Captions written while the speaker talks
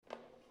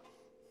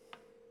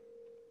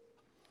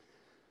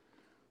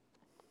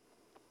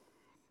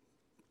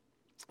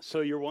So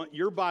you want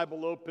your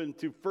Bible open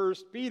to 1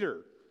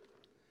 Peter.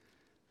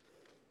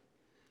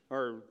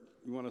 Or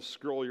you want to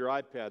scroll your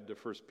iPad to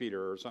 1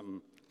 Peter or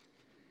something.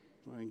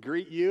 I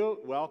greet you.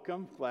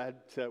 Welcome. Glad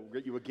to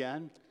greet you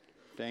again.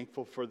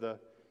 Thankful for the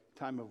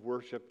time of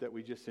worship that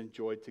we just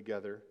enjoyed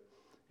together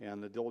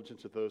and the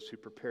diligence of those who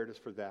prepared us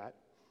for that.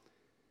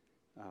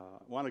 I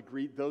want to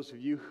greet those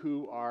of you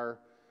who are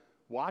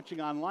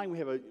watching online. We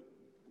have a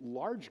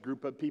large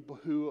group of people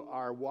who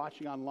are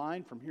watching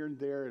online from here and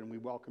there, and we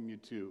welcome you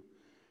to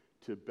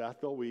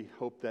Bethel. We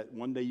hope that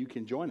one day you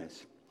can join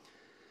us.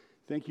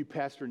 Thank you,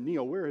 Pastor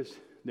Neil. Where is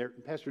there?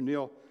 Pastor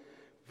Neil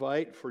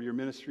Veit for your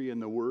ministry in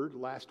the Word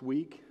last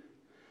week.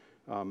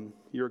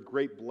 You're a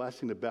great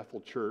blessing to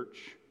Bethel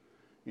Church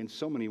in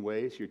so many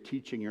ways. Your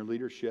teaching, your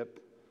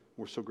leadership,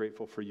 we're so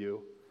grateful for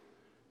you.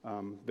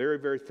 Very,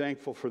 very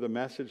thankful for the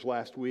message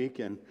last week,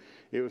 and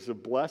it was a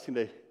blessing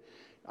to.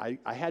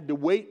 I had to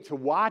wait to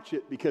watch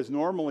it because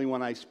normally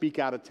when I speak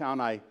out of town,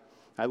 I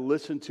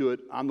listen to it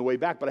on the way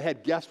back, but I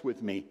had guests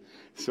with me,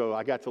 so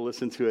I got to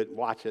listen to it,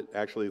 watch it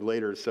actually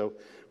later. So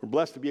we're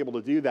blessed to be able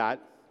to do that.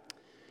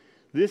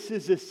 This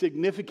is a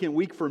significant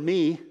week for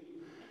me.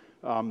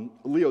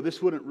 Leo,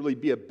 this wouldn't really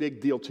be a big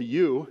deal to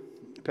you,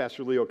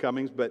 Pastor Leo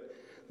Cummings, but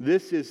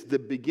this is the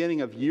beginning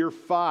of year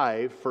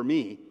 5 for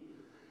me.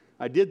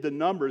 I did the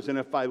numbers, and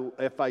if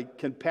I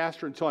can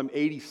pastor until I'm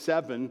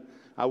 87,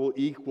 I will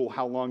equal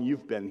how long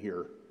you've been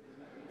here.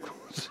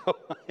 So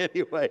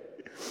anyway,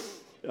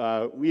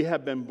 we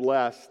have been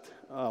blessed,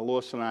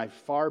 Lois and I,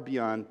 far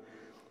beyond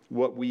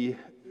what we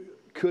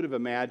could have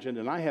imagined.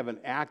 And I have an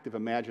active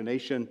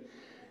imagination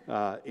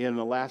in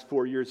the last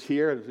 4 years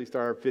here, as we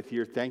start our 5th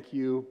year. Thank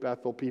you,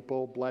 Bethel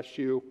people. Bless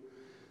you.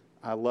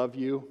 I love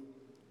you.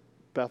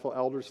 Bethel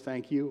elders,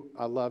 thank you.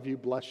 I love you.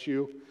 Bless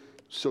you.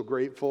 So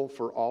grateful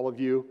for all of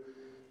you,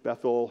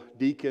 Bethel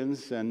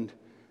deacons and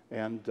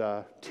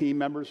team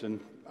members. And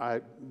I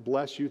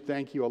bless you.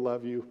 Thank you. I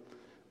love you.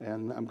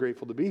 And I'm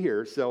grateful to be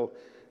here. So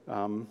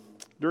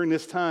during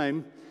this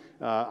time,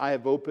 I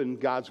have opened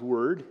God's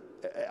Word,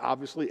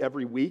 obviously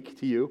every week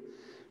to you,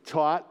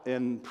 taught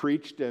and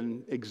preached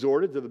and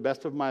exhorted to the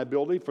best of my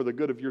ability for the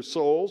good of your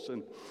souls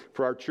and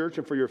for our church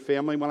and for your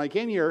family. When I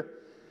came here,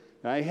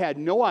 I had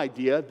no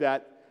idea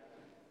that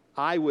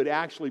I would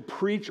actually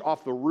preach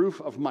off the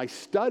roof of my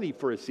study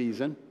for a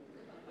season.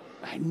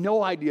 I had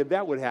no idea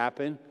that would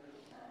happen.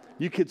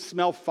 You could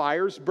smell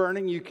fires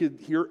burning. You could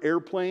hear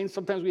airplanes.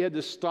 Sometimes we had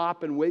to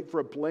stop and wait for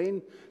a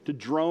plane to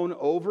drone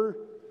over.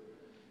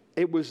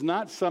 It was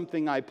not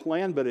something I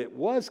planned, but it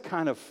was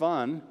kind of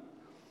fun.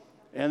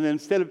 And then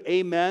instead of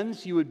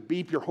amens, you would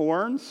beep your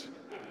horns.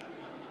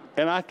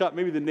 And I thought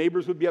maybe the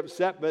neighbors would be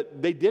upset,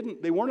 but they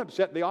didn't. They weren't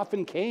upset. They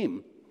often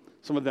came.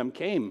 Some of them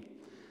came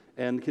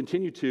and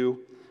continue to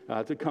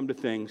come to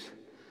things.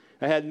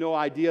 I had no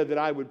idea that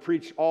I would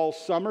preach all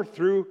summer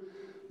through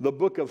the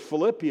book of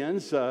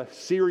Philippians, a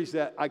series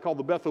that I call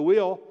the Bethel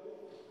Wheel,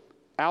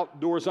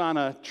 outdoors on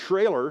a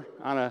trailer,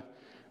 on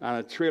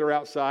a trailer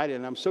outside.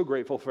 And I'm so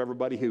grateful for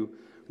everybody who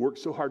worked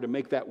so hard to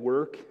make that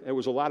work. It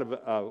was a lot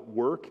of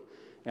work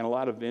and a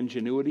lot of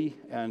ingenuity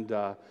and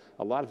a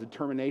lot of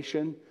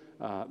determination.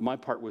 My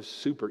part was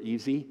super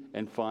easy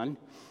and fun.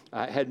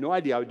 I had no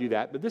idea I would do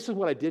that, but this is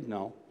what I did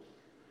know.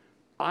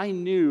 I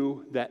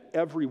knew that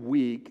every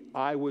week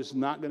I was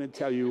not going to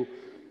tell you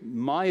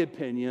my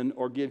opinion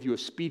or give you a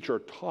speech or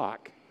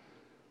talk,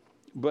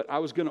 but I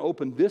was going to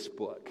open this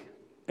book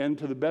and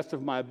to the best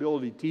of my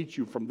ability teach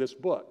you from this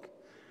book.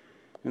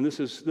 And this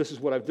is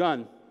what I've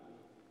done.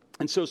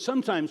 And so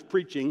sometimes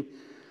preaching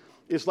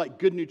is like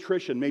good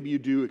nutrition. Maybe you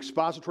do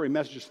expository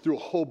messages through a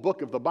whole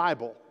book of the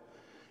Bible,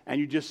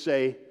 and you just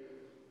say,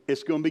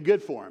 it's going to be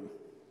good for him.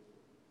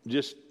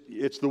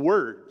 It's the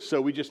Word. So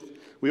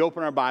we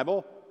open our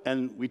Bible,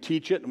 and we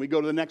teach it, and we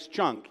go to the next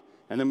chunk,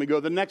 and then we go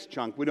to the next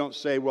chunk. We don't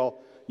say, well,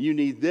 you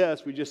need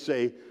this. We just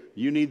say,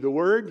 you need the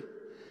Word,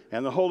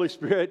 and the Holy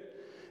Spirit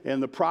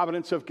and the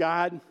providence of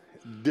God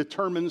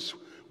determines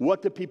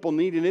what the people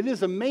need. And it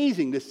is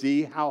amazing to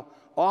see how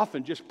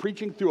often just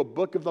preaching through a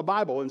book of the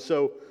Bible. And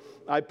so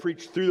I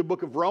preached through the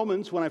book of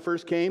Romans when I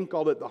first came,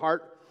 called it the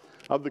heart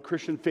of the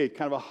Christian faith,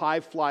 kind of a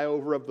high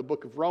flyover of the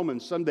book of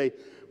Romans. Someday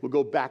we'll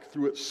go back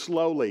through it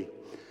slowly.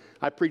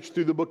 I preached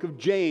through the book of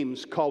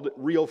James, called it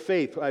real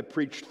faith. I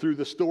preached through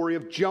the story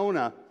of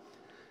Jonah,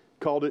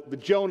 called it the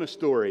Jonah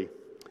story.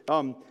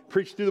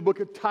 Preached through the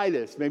book of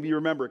Titus, maybe you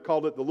remember,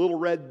 called it the little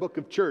red book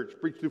of church.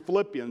 Preached through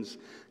Philippians,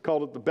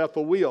 called it the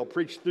Bethel Wheel.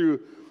 Preached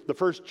through the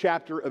first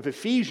chapter of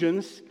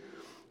Ephesians,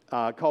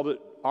 called it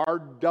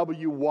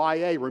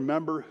RWYA,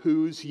 remember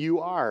whose you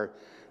are.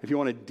 If you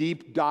want a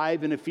deep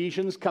dive in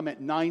Ephesians, come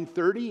at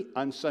 9:30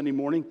 on Sunday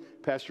morning.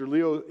 Pastor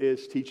Leo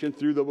is teaching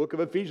through the book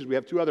of Ephesians. We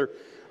have 2 other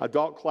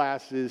adult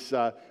classes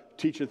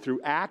teaching through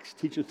Acts,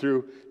 teaching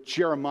through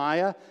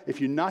Jeremiah. If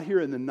you're not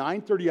here in the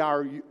 9:30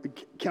 hour,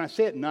 can I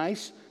say it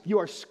nice? You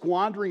are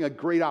squandering a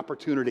great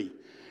opportunity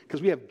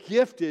because we have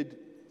gifted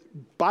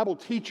Bible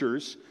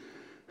teachers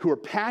who are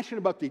passionate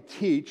about what they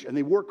teach and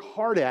they work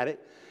hard at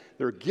it.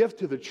 They're a gift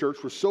to the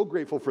church. We're so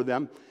grateful for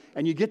them.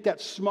 And you get that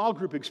small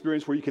group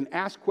experience where you can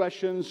ask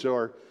questions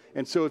or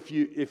And so if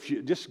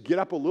you just get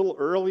up a little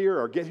earlier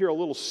or get here a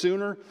little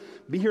sooner,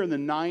 be here in the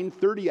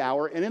 9:30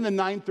 hour. And in the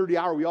 9:30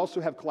 hour, we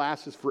also have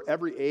classes for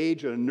every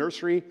age and a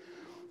nursery.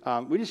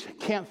 We just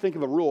can't think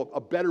of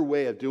a better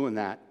way of doing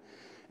that.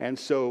 And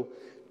so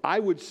I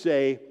would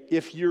say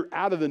if you're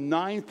out of the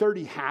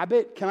 9:30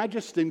 habit, can I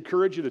just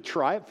encourage you to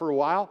try it for a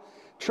while?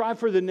 Try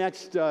for the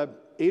next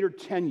 8 or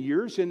 10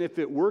 years, and if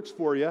it works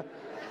for you.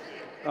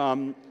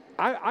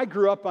 I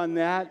grew up on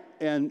that,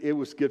 and it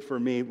was good for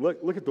me.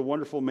 Look at the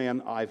wonderful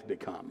man I've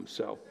become.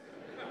 So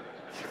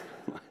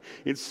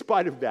in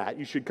spite of that,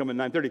 you should come at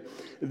 9:30.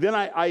 Then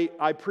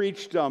I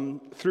preached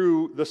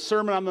through the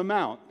Sermon on the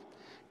Mount,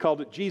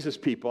 called it Jesus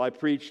People. I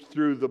preached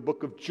through the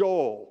book of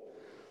Joel,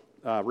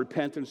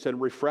 repentance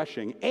and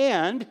refreshing.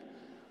 And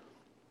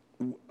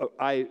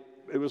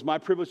it was my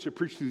privilege to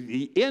preach through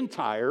the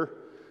entire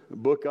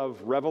book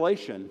of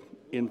Revelation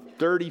in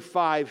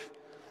 35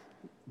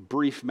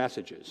 brief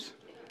messages.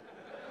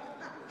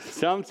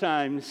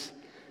 Sometimes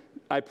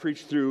I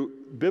preach through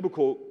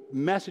biblical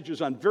messages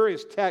on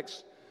various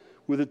texts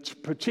with a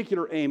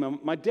particular aim.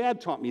 And my dad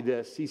taught me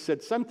this. He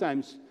said,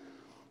 sometimes,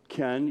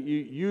 Ken, you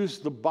use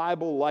the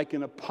Bible like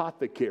an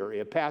apothecary.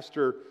 A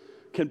pastor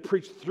can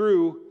preach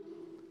through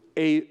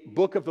a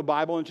book of the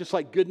Bible, and just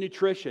like good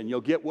nutrition,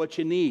 you'll get what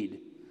you need.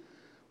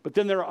 But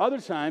then there are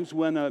other times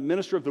when a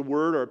minister of the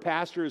word or a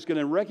pastor is going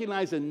to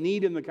recognize a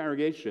need in the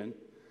congregation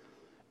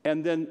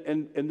and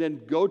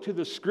then go to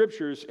the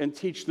scriptures and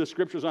teach the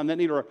scriptures on that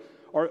need.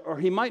 Or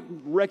he might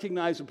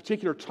recognize a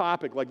particular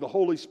topic like the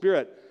Holy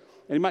Spirit,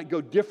 and he might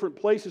go different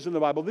places in the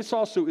Bible. This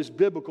also is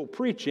biblical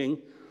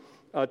preaching,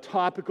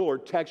 topical or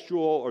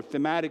textual or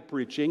thematic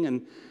preaching,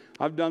 and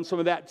I've done some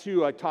of that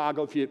too. I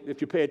toggle, if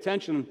you pay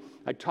attention,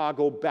 I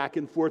toggle back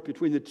and forth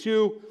between the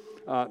two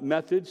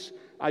methods.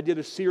 I did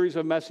a series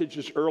of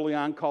messages early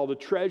on called The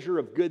Treasure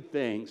of Good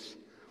Things.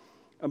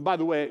 And by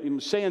the way, I'm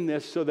saying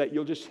this so that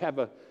you'll just have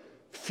a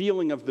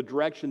feeling of the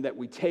direction that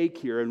we take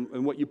here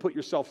and what you put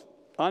yourself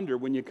under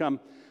when you come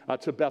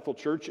to Bethel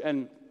Church.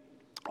 And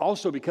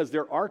also because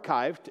they're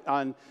archived,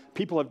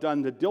 people have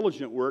done the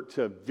diligent work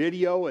to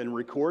video and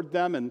record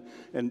them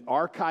and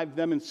archive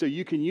them, and so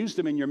you can use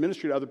them in your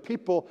ministry to other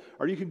people,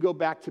 or you can go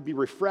back to be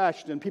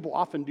refreshed, and people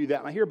often do that,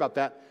 and I hear about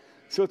that.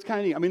 So it's kind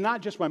of neat. I mean,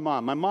 not just my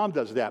mom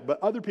does that,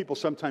 but other people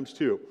sometimes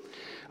too.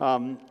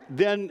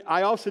 Then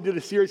I also did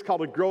a series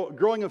called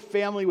Growing a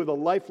Family with a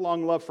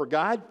Lifelong Love for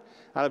God,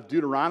 out of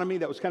Deuteronomy.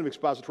 That was kind of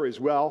expository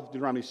as well,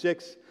 Deuteronomy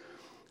 6.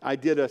 I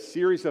did a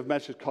series of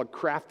messages called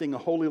Crafting a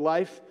Holy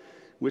Life,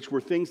 which were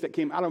things that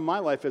came out of my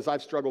life as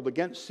I've struggled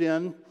against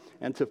sin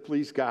and to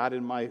please God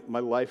in my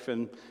life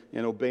and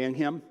obeying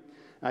Him.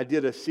 I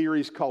did a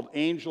series called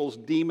Angels,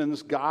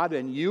 Demons, God,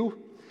 and You.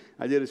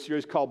 I did a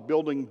series called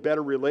Building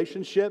Better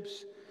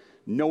Relationships,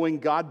 Knowing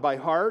God by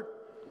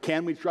Heart,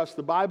 Can We Trust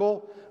the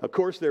Bible? Of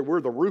course, there were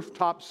the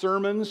rooftop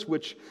sermons,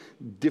 which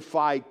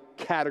defy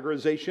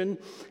categorization,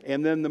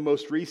 and then the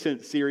most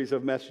recent series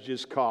of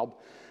messages called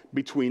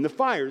Between the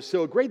Fires.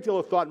 So a great deal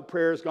of thought and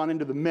prayer has gone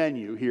into the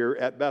menu here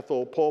at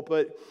Bethel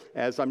Pulpit,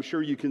 as I'm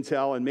sure you can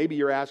tell, and maybe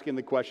you're asking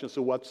the question,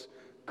 so what's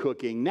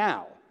cooking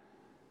now?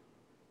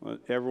 Well,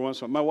 every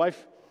once in a while, my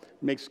wife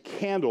makes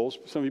candles,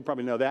 some of you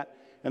probably know that,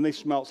 and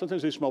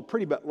sometimes they smell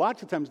pretty, but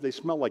lots of times they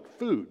smell like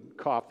food,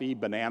 coffee,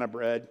 banana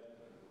bread,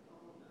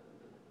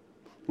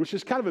 which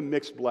is kind of a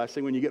mixed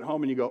blessing when you get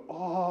home and you go,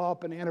 oh,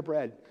 banana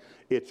bread.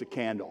 It's a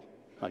candle.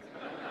 Like,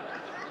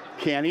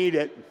 can't eat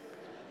it.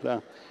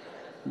 So,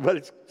 but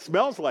it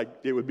smells like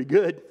it would be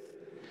good.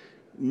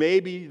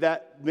 Maybe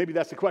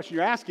that's the question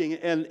you're asking.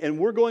 And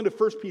we're going to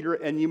 1 Peter,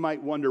 and you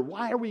might wonder,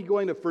 why are we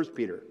going to 1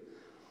 Peter?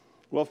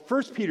 Well,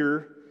 1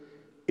 Peter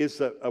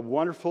is a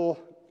wonderful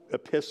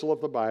epistle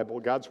of the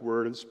Bible, God's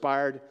Word,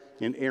 inspired,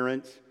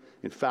 inerrant,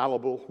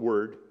 infallible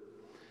Word.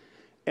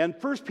 And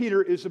 1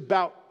 Peter is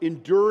about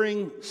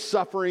enduring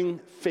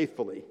suffering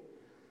faithfully.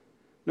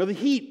 Now, the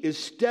heat is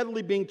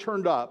steadily being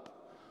turned up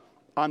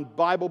on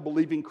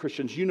Bible-believing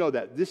Christians. You know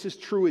that. This is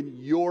true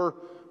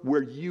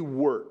where you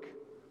work.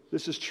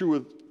 This is true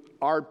with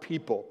our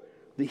people.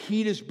 The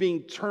heat is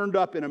being turned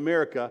up in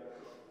America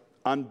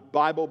on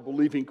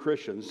Bible-believing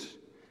Christians.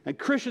 And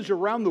Christians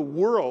around the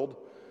world,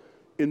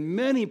 in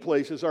many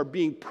places, are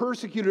being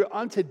persecuted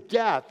unto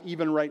death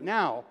even right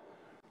now.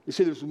 You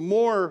see, there's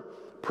more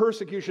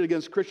persecution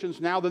against Christians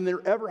now than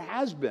there ever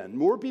has been.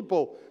 More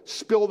people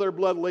spill their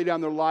blood, lay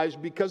down their lives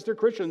because they're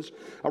Christians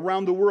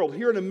around the world.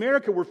 Here in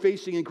America, we're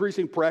facing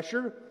increasing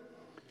pressure.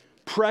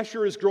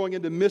 Pressure is growing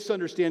into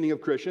misunderstanding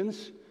of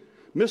Christians.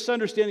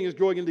 Misunderstanding is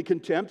growing into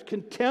contempt.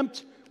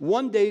 Contempt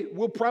one day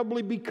will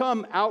probably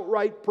become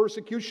outright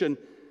persecution.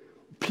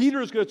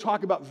 Peter is going to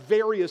talk about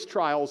various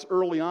trials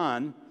early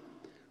on.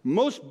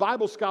 Most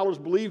Bible scholars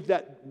believe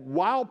that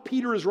while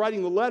Peter is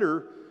writing the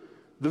letter,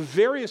 the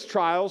various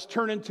trials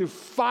turn into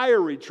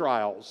fiery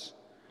trials.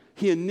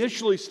 He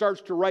initially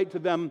starts to write to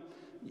them,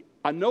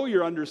 I know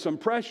you're under some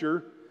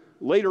pressure.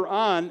 Later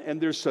on, and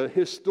there's a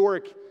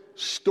historic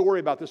story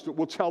about this that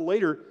we'll tell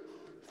later,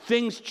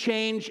 things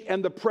change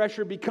and the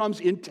pressure becomes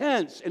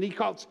intense. And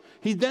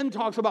he then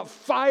talks about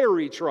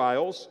fiery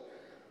trials.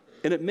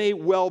 And it may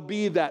well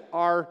be that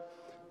our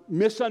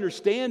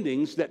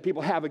misunderstandings that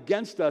people have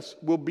against us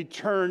will be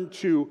turned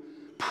to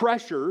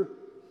pressure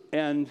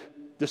and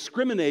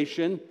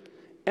discrimination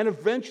and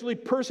eventually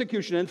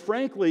persecution. And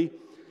frankly,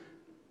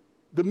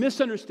 the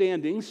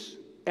misunderstandings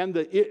and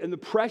the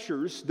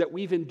pressures that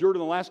we've endured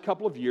in the last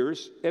couple of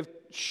years have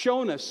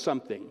shown us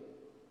something.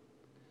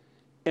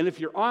 And if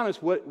you're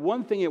honest,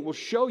 one thing it will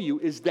show you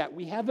is that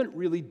we haven't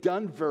really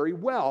done very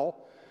well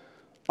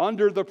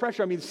under the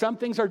pressure. I mean, some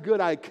things are good.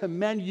 I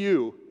commend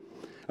you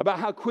about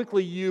how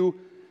quickly you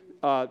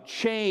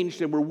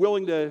changed and were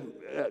willing to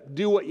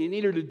do what you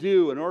needed to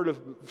do in order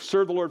to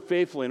serve the Lord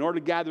faithfully, in order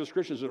to gather as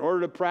Christians, in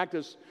order to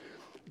practice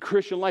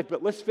Christian life.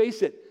 But let's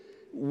face it,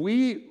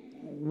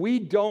 we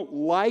don't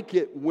like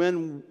it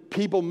when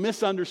people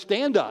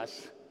misunderstand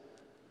us.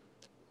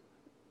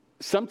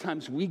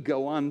 Sometimes we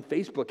go on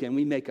Facebook and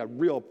we make a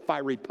real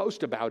fiery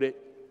post about it,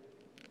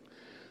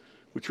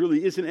 which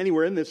really isn't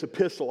anywhere in this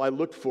epistle. I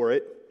looked for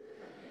it.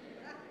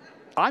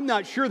 I'm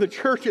not sure the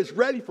church is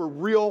ready for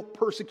real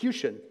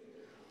persecution.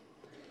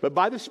 But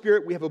by the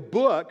Spirit, we have a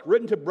book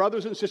written to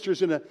brothers and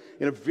sisters in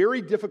a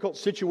very difficult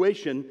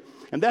situation,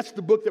 and that's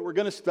the book that we're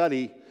going to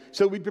study.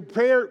 So we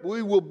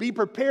will be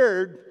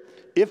prepared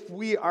if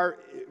we are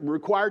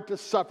required to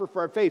suffer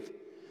for our faith.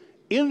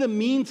 In the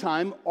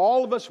meantime,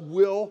 all of us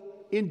will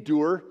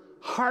endure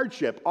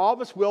hardship. All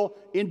of us will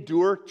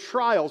endure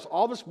trials.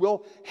 All of us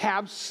will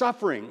have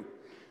suffering.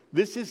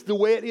 This is the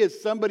way it is.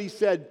 Somebody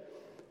said,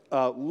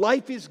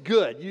 life is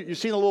good. You've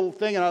seen a little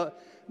thing, and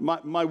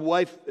my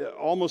wife,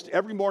 almost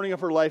every morning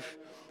of her life,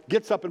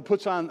 gets up and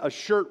puts on a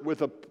shirt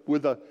with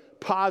a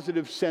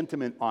positive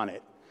sentiment on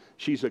it.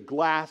 She's a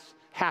glass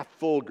half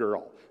full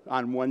girl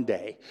on one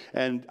day,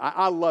 and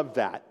I love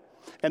that.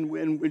 And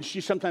when she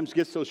sometimes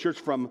gets those shirts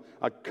from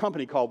a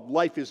company called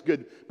Life is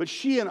Good. But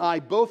she and I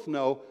both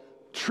know,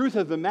 truth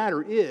of the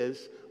matter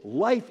is,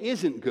 life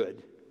isn't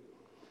good.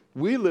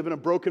 We live in a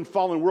broken,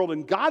 fallen world,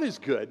 and God is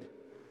good.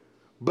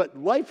 But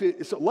life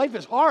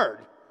is hard,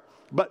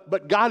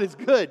 but God is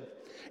good.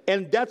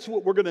 And that's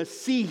what we're going to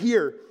see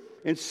here.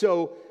 And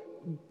so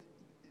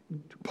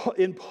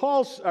in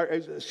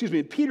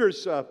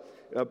Peter's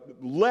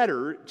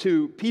letter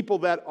to people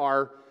that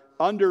are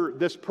under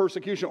this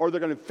persecution, or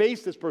they're going to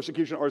face this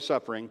persecution or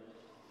suffering,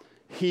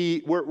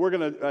 we're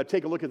going to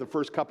take a look at the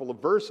first couple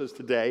of verses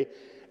today,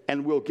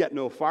 and we'll get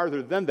no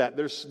farther than that.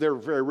 They're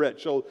very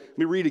rich. So let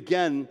me read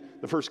again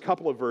the first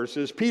couple of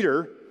verses.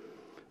 Peter,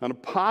 an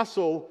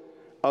apostle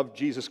of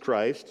Jesus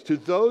Christ, to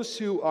those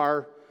who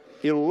are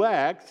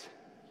elect,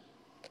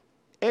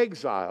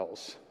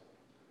 exiles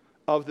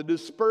of the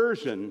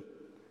dispersion.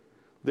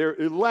 They're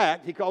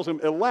elect, he calls them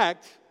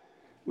elect,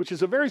 which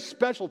is a very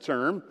special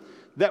term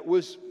that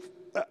was,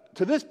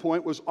 to this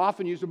point, was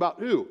often used about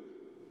who?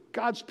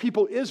 God's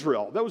people,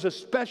 Israel. That was a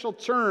special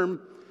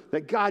term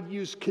that God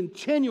used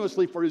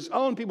continuously for his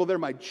own people. They're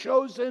my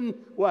chosen,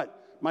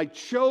 what? My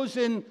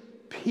chosen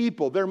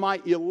people. They're my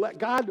elect.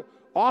 God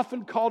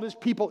often called his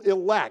people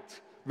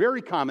elect.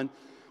 Very common.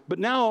 But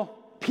now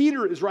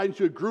Peter is writing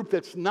to a group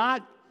that's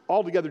not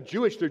altogether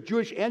Jewish. They're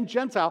Jewish and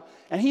Gentile.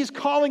 And he's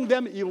calling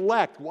them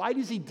elect. Why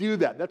does he do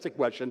that? That's a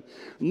question.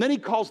 And then he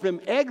calls them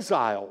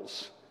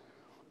exiles.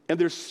 And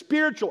they're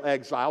spiritual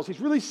exiles. He's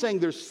really saying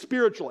they're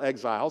spiritual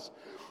exiles.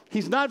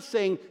 He's not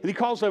saying, and he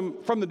calls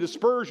them from the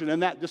dispersion,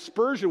 and that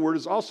dispersion word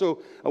is also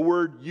a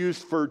word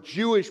used for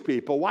Jewish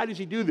people. Why does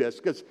he do this?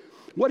 Because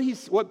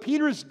what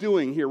Peter is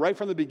doing here right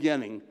from the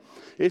beginning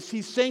is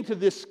he's saying to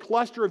this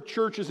cluster of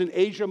churches in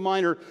Asia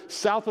Minor,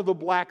 south of the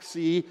Black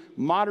Sea,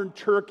 modern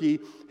Turkey,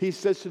 he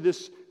says to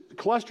this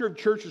cluster of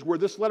churches where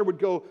this letter would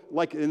go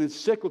like an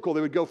encyclical,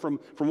 they would go from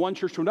one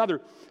church to another.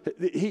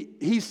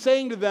 He's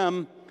saying to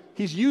them,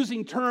 he's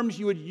using terms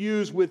you would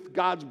use with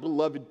God's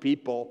beloved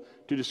people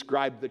to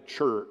describe the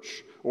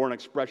church or an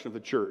expression of the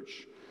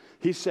church.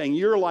 He's saying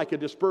you're like a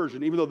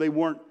dispersion, even though they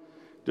weren't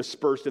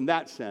dispersed in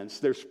that sense.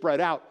 They're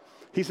spread out.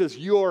 He says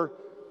you're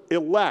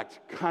elect,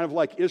 kind of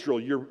like Israel.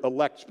 You're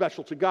elect,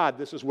 special to God.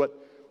 This is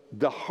what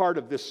the heart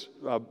of this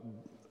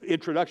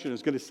introduction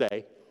is going to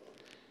say.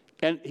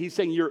 And he's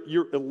saying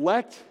you're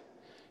elect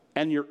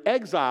and you're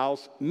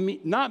exiles,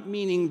 not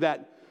meaning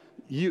that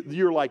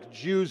you're like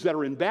Jews that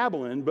are in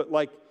Babylon, but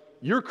like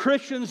you're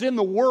Christians in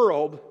the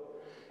world,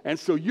 and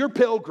so you're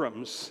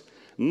pilgrims.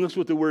 And that's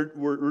what the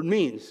word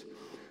means.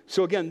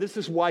 So again, this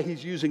is why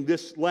he's using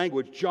this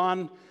language.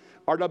 John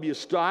R.W.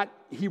 Stott,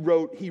 he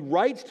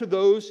writes to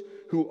those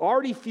who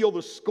already feel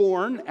the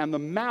scorn and the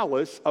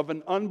malice of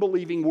an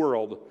unbelieving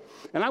world.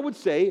 And I would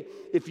say,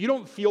 if you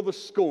don't feel the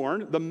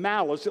scorn, the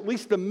malice, at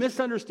least the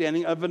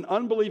misunderstanding of an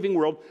unbelieving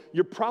world,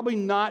 you're probably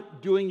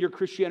not doing your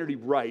Christianity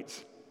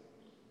right.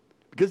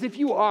 Because if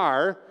you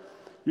are,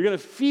 you're going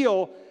to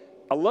feel,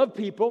 I love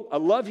people, I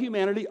love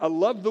humanity, I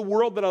love the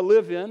world that I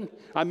live in,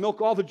 I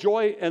milk all the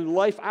joy and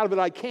life out of it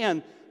I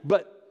can,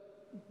 but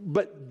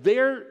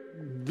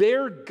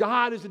their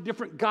God is a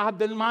different God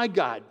than my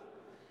God.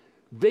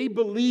 They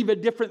believe a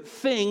different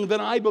thing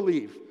than I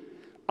believe.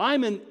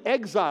 I'm an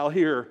exile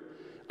here.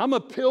 I'm a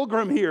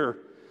pilgrim here,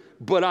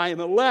 but I am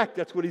elect.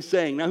 That's what he's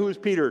saying. Now, who is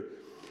Peter?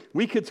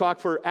 We could talk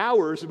for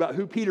hours about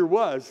who Peter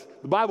was.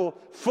 The Bible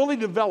fully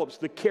develops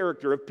the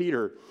character of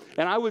Peter.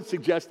 And I would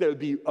suggest that it would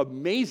be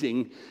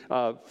amazing,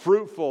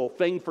 fruitful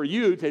thing for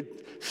you to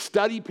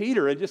study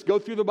Peter and just go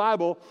through the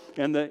Bible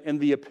and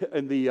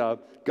the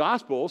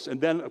Gospels,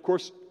 and then, of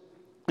course,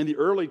 in the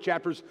early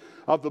chapters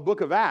of the book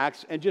of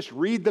Acts, and just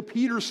read the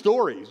Peter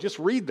stories. Just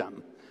read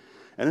them.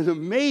 And it's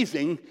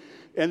amazing,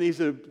 and he's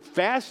a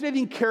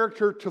fascinating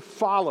character to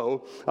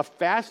follow, a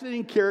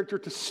fascinating character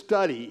to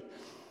study.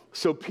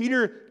 So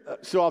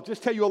I'll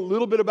just tell you a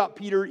little bit about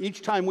Peter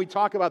each time we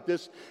talk about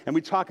this and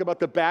we talk about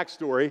the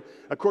backstory.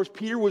 Of course,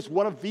 Peter was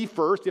one of the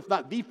first, if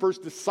not the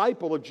first,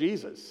 disciple of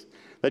Jesus.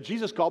 That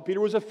Jesus called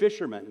Peter was a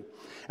fisherman.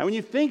 And when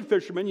you think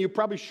fishermen, you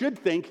probably should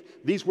think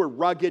these were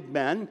rugged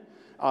men.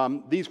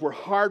 These were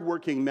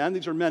hardworking men.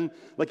 These are men,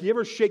 like you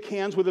ever shake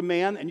hands with a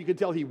man and you can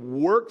tell he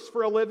works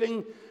for a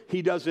living.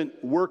 He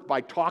doesn't work by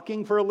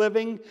talking for a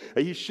living.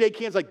 You shake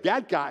hands like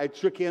that guy. I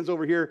shook hands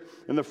over here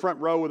in the front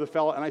row with a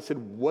fellow and I said,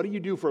 what do you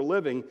do for a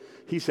living?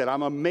 He said,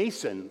 I'm a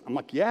mason. I'm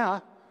like,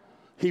 yeah.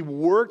 He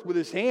worked with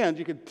his hands.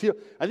 You could tell.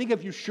 I think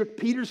if you shook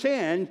Peter's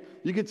hand,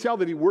 you could tell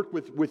that he worked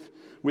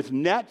with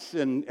nets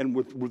and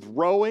with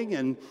rowing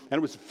and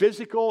it was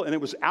physical and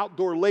it was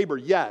outdoor labor,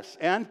 yes.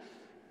 And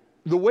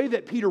the way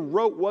that Peter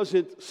wrote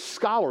wasn't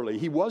scholarly.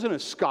 He wasn't a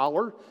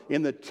scholar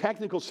in the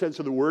technical sense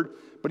of the word,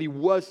 but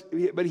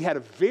he had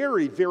a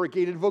very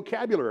variegated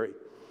vocabulary.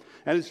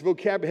 And his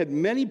vocabulary had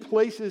many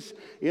places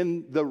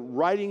in the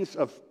writings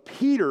of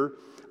Peter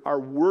are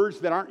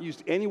words that aren't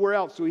used anywhere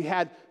else.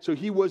 So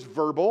he was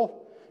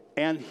verbal,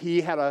 and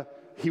he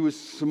was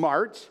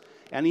smart,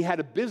 and he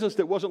had a business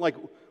that wasn't like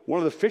one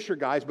of the fisher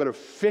guys, but a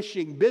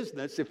fishing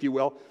business, if you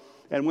will.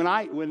 And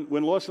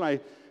when Lois and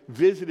I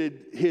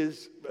visited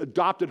his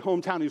adopted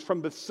hometown, he was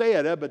from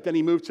Bethsaida, but then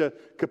he moved to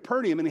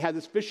Capernaum, and he had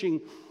this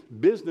fishing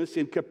business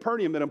in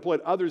Capernaum that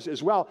employed others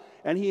as well,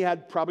 and he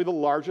had probably the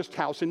largest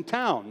house in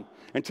town.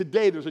 And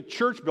today there's a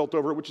church built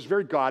over it, which is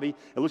very gaudy.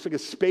 It looks like a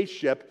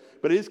spaceship,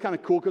 but it is kind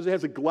of cool because it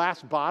has a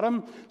glass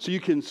bottom, so you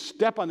can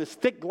step on this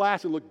thick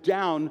glass and look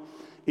down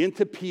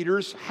into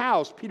Peter's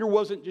house. Peter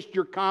wasn't just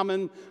your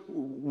common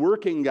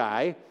working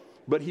guy,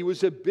 but he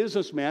was a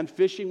businessman.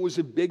 Fishing was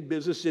a big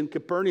business in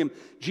Capernaum.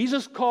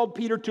 Jesus called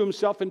Peter to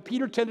himself, and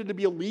Peter tended to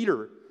be a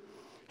leader.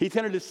 He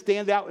tended to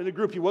stand out in a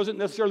group. He wasn't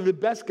necessarily the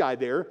best guy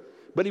there,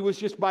 but he was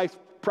just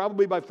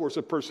probably by force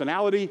of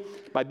personality,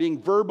 by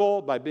being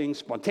verbal, by being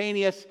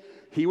spontaneous.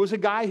 He was a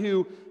guy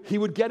who he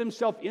would get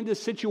himself into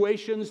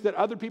situations that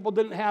other people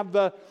didn't have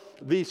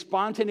the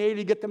spontaneity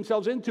to get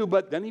themselves into,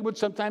 but then he would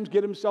sometimes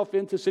get himself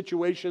into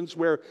situations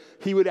where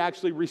he would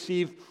actually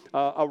receive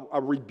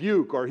a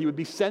rebuke or he would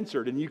be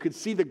censored. And you could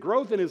see the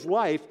growth in his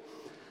life.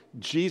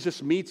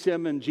 Jesus meets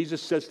him and Jesus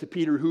says to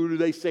Peter, who do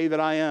they say that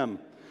I am?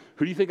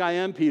 Who do you think I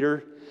am,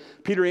 Peter?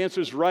 Peter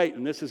answers right,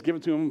 and this is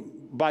given to him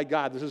by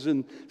God. This is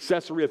in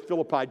Caesarea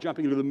Philippi,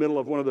 jumping into the middle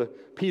of one of the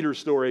Peter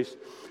stories.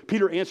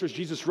 Peter answers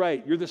Jesus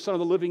right. You're the Son of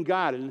the living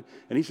God. And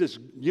he says,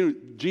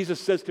 Jesus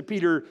says to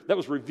Peter, that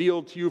was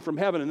revealed to you from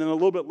heaven. And then a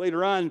little bit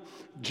later on,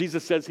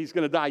 Jesus says he's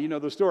going to die. You know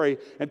the story.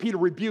 And Peter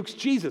rebukes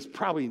Jesus.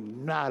 Probably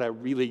not a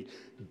really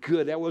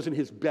good, that wasn't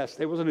his best.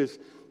 That wasn't his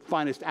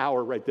finest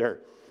hour right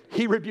there.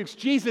 He rebukes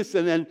Jesus,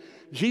 and then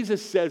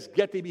Jesus says,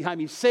 get thee behind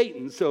me,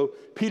 Satan. So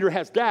Peter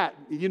has that.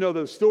 You know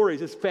those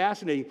stories. It's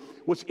fascinating.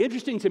 What's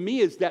interesting to me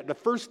is that the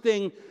first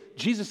thing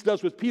Jesus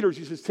does with Peter is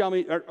he says, tell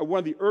me, or one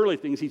of the early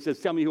things he says,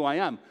 tell me who I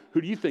am.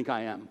 Who do you think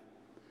I am?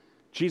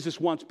 Jesus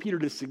wants Peter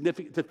to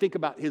think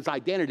about his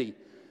identity.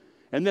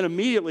 And then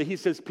immediately he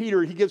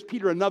gives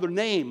Peter another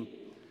name,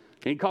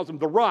 and he calls him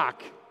the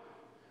Rock.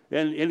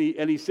 And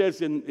he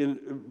says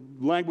in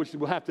language that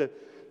we'll have to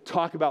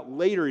talk about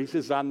later, he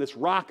says, on this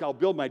rock I'll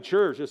build my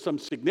church. There's some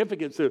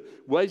significance to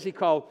why does he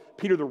call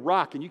Peter the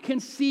Rock? And you can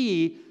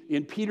see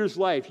in Peter's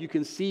life, you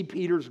can see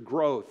Peter's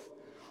growth.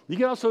 You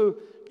can also,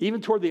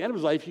 even toward the end of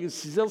his life, you can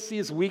still see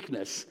his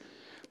weakness.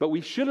 But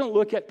we shouldn't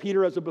look at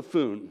Peter as a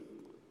buffoon.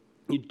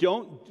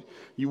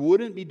 You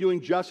wouldn't be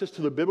doing justice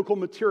to the biblical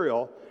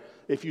material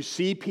if you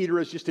see Peter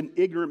as just an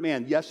ignorant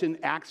man. Yes, in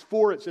Acts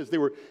 4, it says they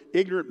were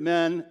ignorant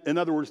men. In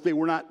other words, they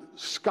were not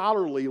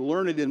scholarly,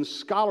 learned in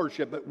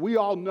scholarship. But we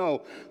all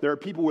know there are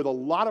people with a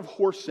lot of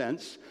horse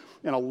sense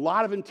and a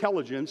lot of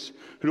intelligence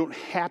who don't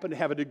happen to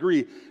have a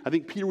degree. I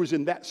think Peter was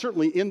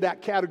certainly in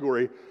that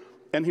category,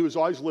 and he was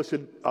always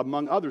listed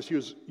among others. He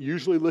was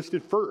usually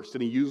listed first,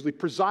 and he usually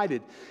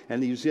presided,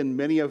 and he was in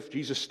many of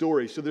Jesus'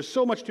 stories. So there's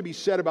so much to be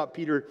said about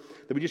Peter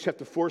that we just have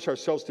to force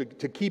ourselves to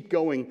keep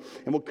going,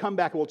 and we'll come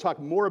back and we'll talk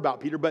more about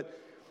Peter. But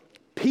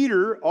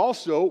Peter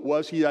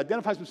also he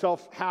identifies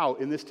himself how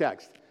in this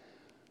text?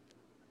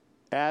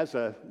 As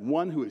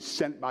one who is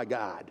sent by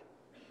God.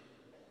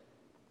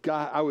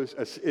 I was,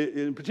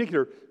 in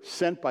particular,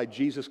 sent by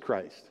Jesus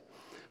Christ.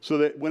 So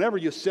that whenever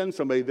you send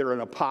somebody, they're an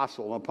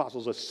apostle. An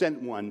apostle is a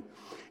sent one.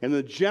 And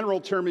the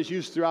general term is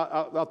used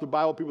throughout the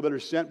Bible, people that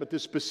are sent. But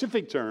this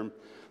specific term,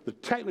 the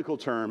technical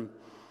term,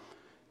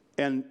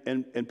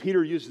 And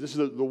Peter uses, this is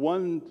the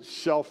one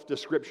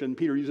self-description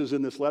Peter uses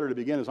in this letter to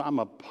begin is, I'm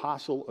an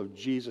apostle of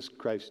Jesus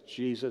Christ.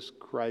 Jesus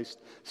Christ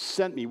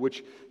sent me,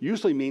 which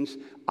usually means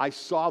I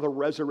saw the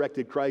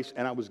resurrected Christ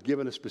and I was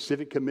given a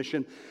specific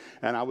commission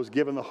and I was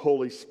given the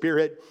Holy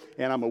Spirit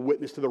and I'm a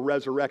witness to the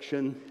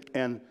resurrection.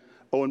 And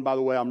by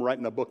the way, I'm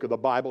writing a book of the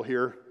Bible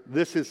here.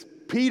 This is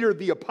Peter,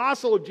 the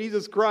apostle of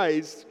Jesus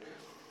Christ,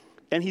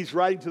 and he's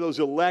writing to those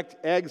elect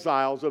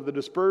exiles of the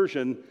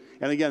dispersion.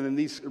 And again, in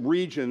these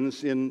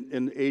regions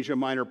in Asia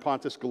Minor,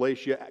 Pontus,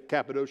 Galatia,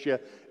 Cappadocia,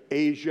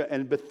 Asia,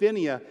 and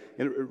Bithynia,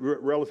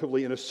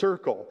 relatively in a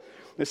circle.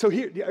 And so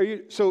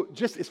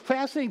it's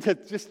fascinating to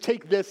just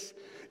take this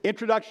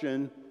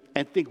introduction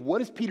and think,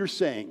 what is Peter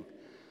saying?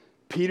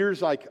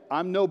 Peter's like,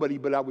 I'm nobody,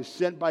 but I was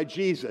sent by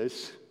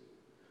Jesus.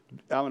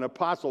 I'm an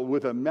apostle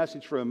with a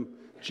message from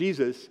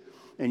Jesus,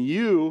 and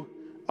you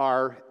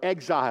are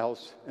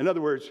exiles. In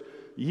other words,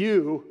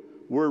 you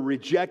were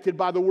rejected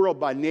by the world,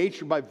 by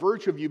nature, by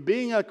virtue of you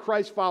being a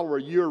Christ follower,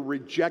 you're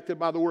rejected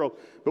by the world.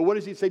 But what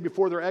does he say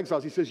before they're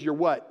exiles? He says, you're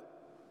what?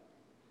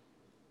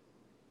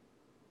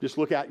 Just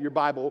look at your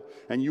Bible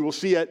and you will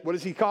see it. What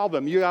does he call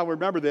them? You got to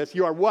remember this.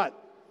 You are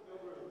what?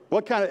 Pilgrims.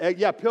 What kind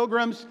of,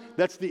 pilgrims.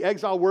 That's the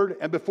exile word.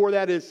 And before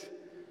that is,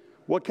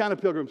 what kind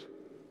of pilgrims?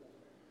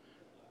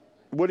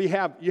 What do you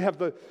have? You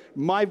have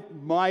my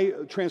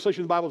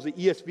translation of the Bible is the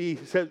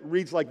ESV,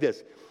 reads like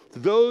this.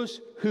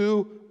 Those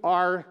who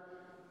are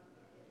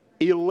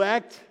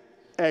elect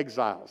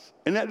exiles.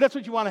 And that's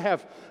what you want to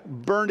have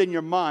burned in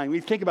your mind. We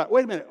think about,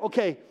 wait a minute,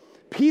 okay,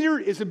 Peter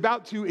is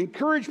about to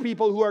encourage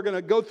people who are going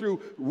to go through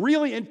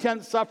really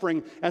intense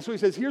suffering. And so he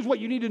says, here's what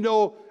you need to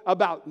know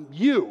about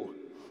you.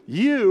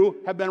 You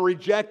have been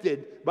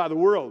rejected by the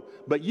world,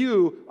 but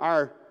you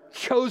are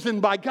chosen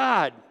by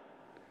God.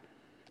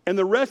 And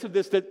the rest of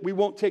this that we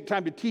won't take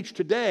time to teach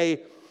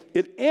today,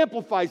 it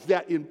amplifies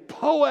that in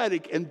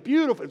poetic and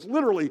beautiful. It's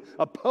literally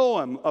a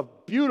poem of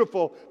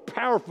beautiful,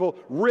 powerful,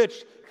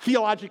 rich,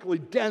 theologically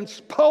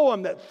dense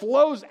poem that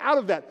flows out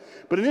of that.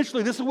 But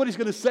initially, this is what he's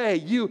going to say.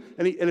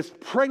 And it's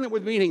pregnant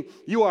with meaning.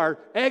 You are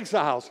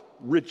exiles,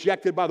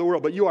 rejected by the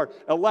world, but you are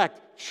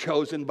elect,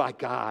 chosen by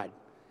God.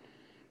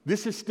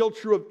 This is still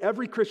true of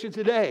every Christian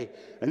today.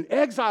 An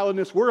exile in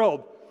this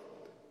world,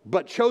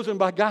 but chosen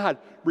by God.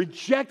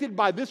 Rejected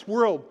by this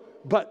world,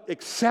 but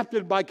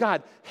accepted by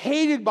God.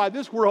 Hated by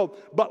this world,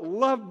 but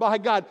loved by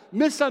God.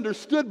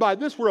 Misunderstood by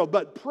this world,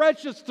 but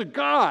precious to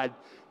God.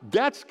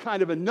 That's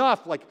kind of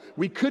enough. Like,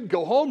 we could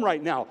go home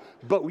right now,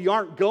 but we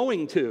aren't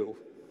going to.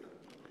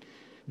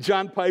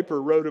 John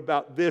Piper wrote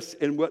about this,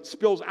 and what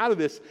spills out of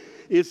this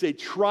is a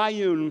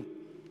triune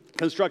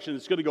construction.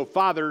 It's going to go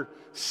Father,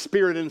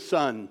 Spirit, and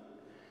Son.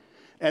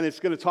 And it's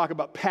going to talk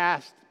about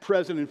past,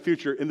 present, and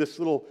future in this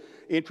little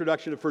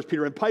introduction of 1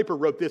 Peter. And Piper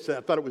wrote this, and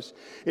I thought it was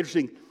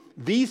interesting.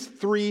 These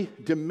three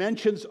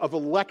dimensions of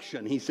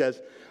election, he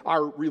says,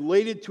 are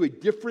related to a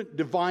different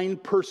divine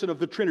person of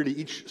the Trinity,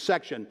 each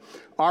section.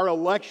 Our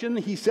election,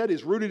 he said,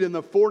 is rooted in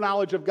the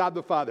foreknowledge of God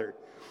the Father.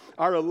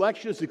 Our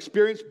election is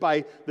experienced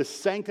by the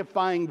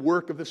sanctifying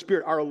work of the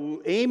Spirit. Our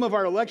aim of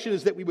our election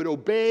is that we would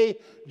obey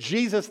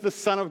Jesus, the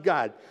Son of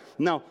God.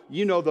 Now,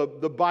 you know the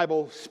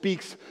Bible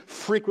speaks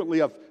frequently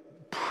of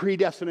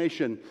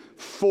predestination,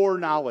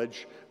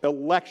 foreknowledge,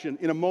 election.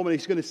 In a moment,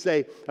 he's going to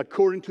say,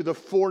 according to the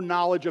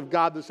foreknowledge of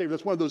God the Savior.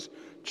 That's one of those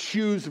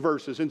choose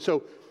verses. And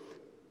so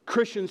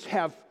Christians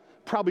have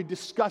probably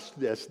discussed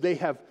this. They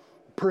have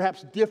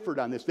perhaps differed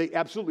on this. They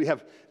absolutely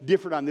have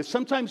differed on this.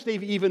 Sometimes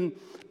they've even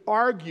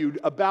argued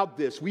about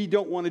this. We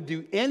don't want to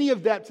do any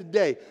of that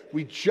today.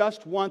 We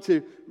just want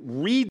to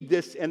read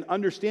this and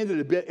understand it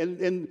a bit.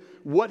 And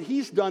what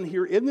he's done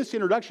here in this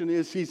introduction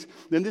is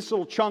in this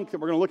little chunk that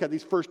we're going to look at,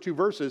 these first two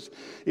verses,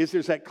 is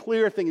there's that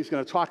clear thing. He's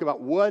going to talk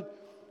about what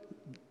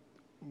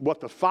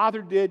the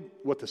Father did,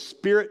 what the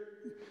Spirit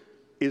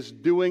is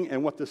doing,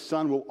 and what the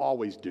Son will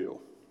always do.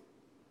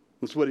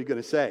 That's what he's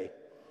going to say.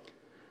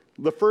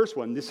 The first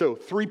one, so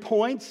 3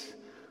 points,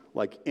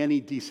 like any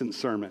decent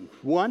sermon.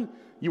 1,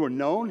 you are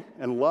known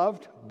and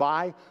loved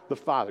by the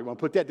Father. You want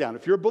to put that down.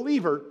 If you're a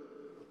believer,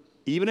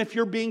 even if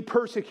you're being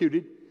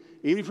persecuted,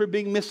 even if you're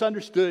being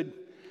misunderstood,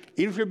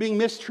 even if you're being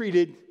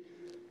mistreated,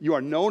 you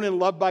are known and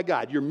loved by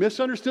God. You're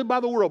misunderstood by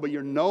the world, but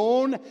you're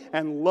known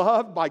and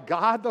loved by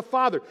God the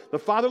Father. The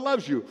Father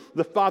loves you.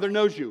 The Father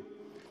knows you.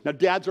 Now,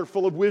 dads are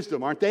full of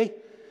wisdom, aren't they?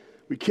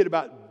 We kid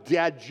about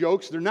dad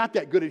jokes. They're not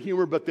that good at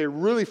humor, but they're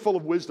really full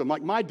of wisdom.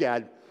 Like my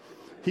dad,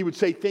 he would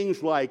say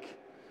things like,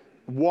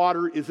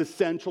 water is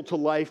essential to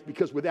life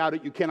because without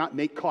it, you cannot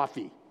make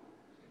coffee.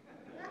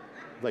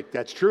 Like,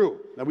 that's true.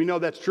 Now, we know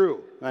that's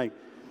true. Like,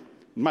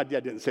 my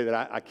dad didn't say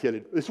that. I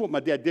kidded. This is what my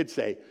dad did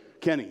say.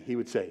 Kenny, he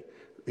would say.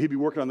 He'd be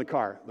working on the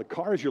car. The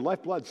car is your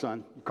lifeblood,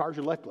 son. The car is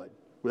your lifeblood.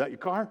 Without your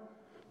car,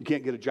 you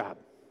can't get a job.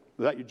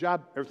 Without your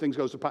job, everything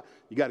goes to pot.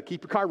 You got to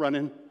keep your car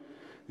running.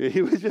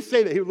 He would just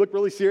say that. He would look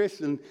really serious,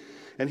 and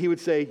he would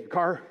say,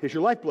 car is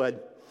your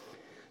lifeblood.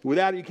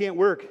 Without it, you can't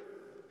work.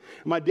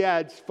 My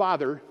dad's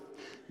father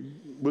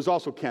was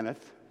also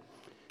Kenneth,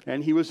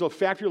 and he was a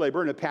factory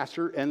laborer and a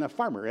pastor and a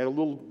farmer. He had a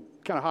little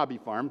kind of hobby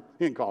farm.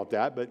 He didn't call it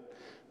that, but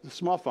it's a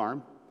small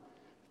farm.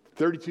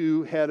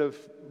 32 head of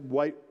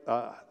white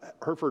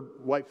Hereford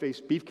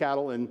white-faced beef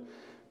cattle and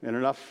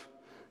enough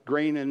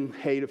grain and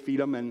hay to feed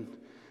them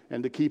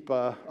and to keep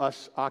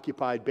us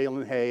occupied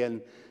baling hay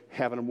and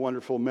having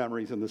wonderful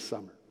memories in the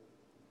summer.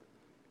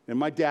 And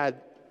my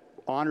dad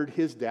honored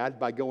his dad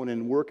by going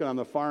and working on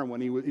the farm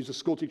when he's a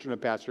school teacher and a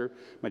pastor,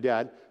 my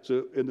dad.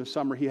 So in the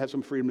summer, he had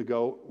some freedom to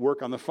go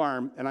work on the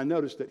farm. And I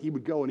noticed that he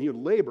would go and he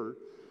would labor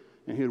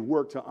and he would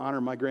work to honor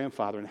my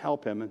grandfather and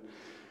help him.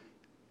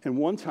 And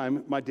one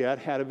time, my dad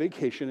had a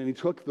vacation and he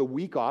took the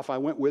week off. I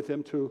went with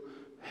him to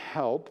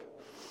help.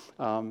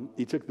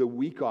 He took the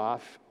week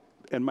off,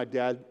 and my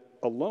dad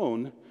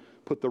alone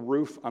put the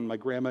roof on my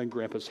grandma and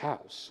grandpa's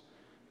house.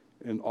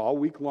 And all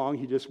week long,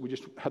 we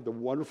just had the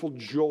wonderful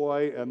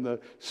joy and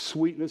the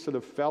sweetness and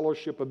the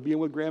fellowship of being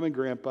with Grandma and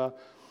Grandpa.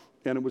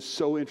 And it was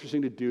so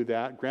interesting to do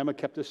that. Grandma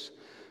kept us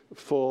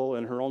full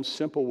in her own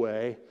simple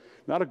way.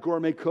 Not a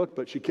gourmet cook,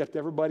 but she kept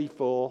everybody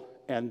full.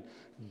 And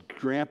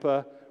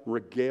Grandpa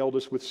regaled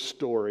us with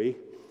story.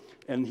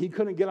 And he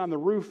couldn't get on the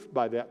roof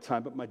by that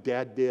time, but my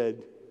dad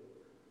did.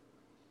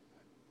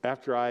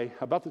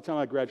 About the time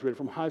I graduated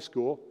from high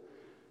school,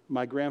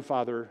 my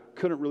grandfather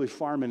couldn't really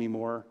farm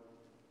anymore.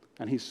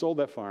 And he sold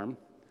that farm,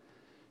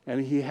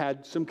 and he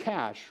had some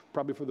cash,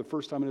 probably for the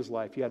first time in his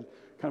life. He had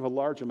kind of a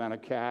large amount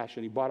of cash,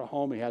 and he bought a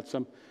home. He had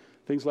some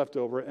things left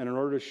over, and in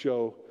order to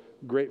show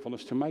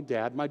gratefulness to my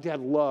dad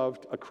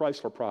loved a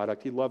Chrysler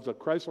product. He loved a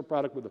Chrysler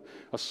product with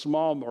a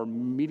small or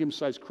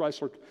medium-sized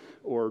Chrysler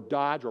or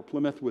Dodge or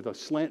Plymouth with a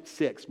slant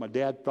six. My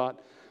dad thought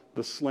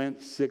the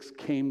slant six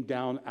came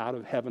down out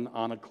of heaven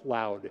on a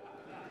cloud.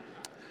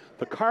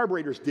 The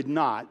carburetors did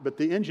not, but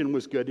the engine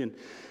was good.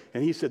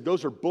 And he said,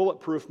 those are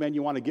bulletproof, man.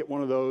 You want to get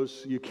one of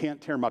those. You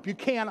can't tear them up. You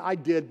can, I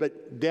did,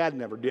 but Dad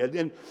never did.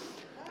 And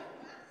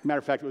matter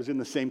of fact, it was in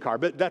the same car.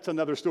 But that's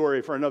another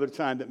story for another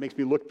time that makes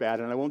me look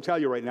bad. And I won't tell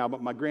you right now,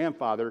 but my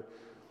grandfather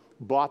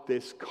bought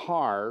this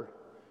car,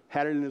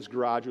 had it in his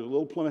garage. It was a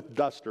little Plymouth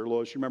Duster.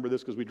 Lois, you remember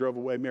this because we drove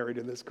away married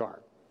in this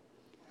car.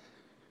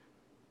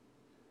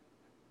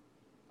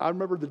 I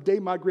remember the day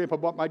my grandpa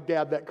bought my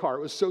dad that car.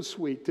 It was so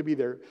sweet to be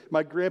there.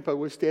 My grandpa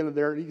was standing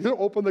there, and he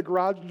opened the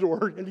garage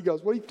door, and he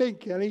goes, what do you think,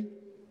 Kenny?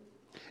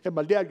 And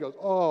my dad goes,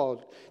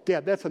 oh,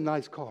 Dad, that's a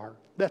nice car.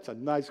 That's a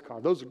nice car.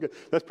 Those are good.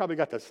 That's probably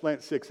got the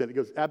slant six in it. He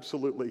goes,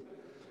 absolutely.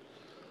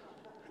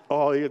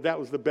 Oh, yeah, that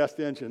was the best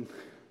engine.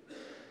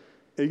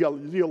 And he goes,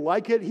 do you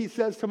like it? He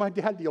says to my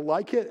dad, do you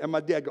like it? And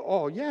my dad goes,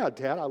 oh, yeah,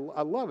 Dad,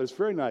 I love it. It's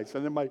very nice.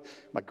 And then my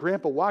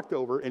grandpa walked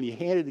over, and he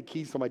handed the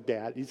keys to my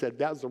dad. He said,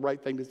 that was the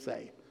right thing to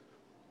say.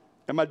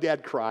 And my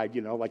dad cried,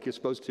 like you're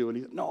supposed to. And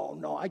he said,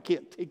 no, I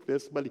can't take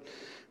this. But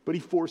he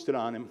forced it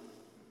on him.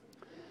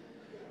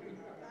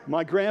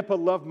 My grandpa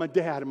loved my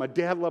dad, and my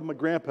dad loved my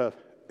grandpa.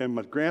 And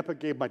my grandpa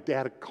gave my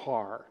dad a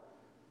car.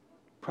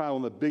 Probably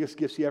one of the biggest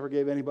gifts he ever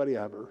gave anybody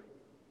ever.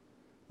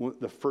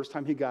 The first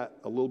time he got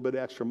a little bit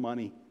of extra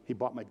money, he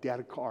bought my dad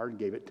a car and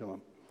gave it to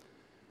him.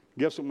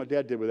 Guess what my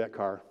dad did with that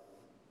car?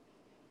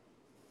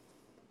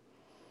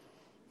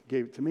 He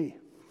gave it to me.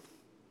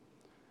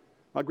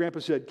 My grandpa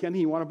said, Kenny,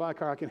 you want to buy a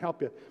car? I can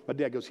help you. My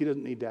dad goes, he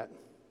doesn't need that.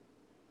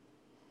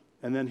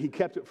 And then he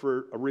kept it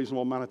for a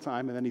reasonable amount of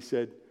time, and then he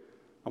said,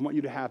 I want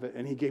you to have it,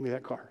 and he gave me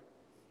that car.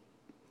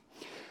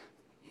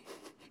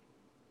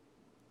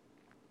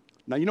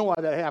 Now, you know why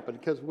that happened?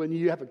 Because when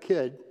you have a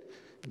kid,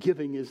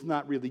 giving is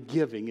not really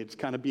giving. It's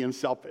kind of being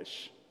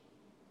selfish.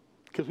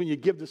 Because when you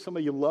give to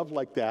somebody you love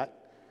like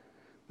that,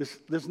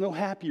 there's no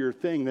happier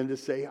thing than to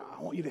say, I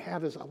want you to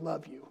have this. I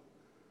love you.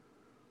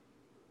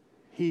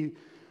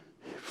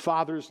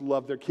 Fathers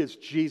love their kids.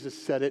 Jesus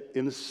said it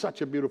in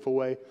such a beautiful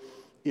way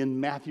in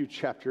Matthew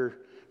chapter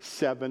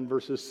 7,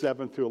 verses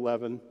 7 through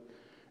 11.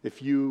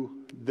 If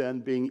you then,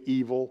 being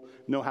evil,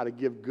 know how to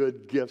give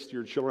good gifts to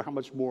your children, how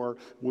much more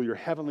will your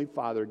heavenly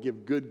Father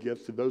give good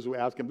gifts to those who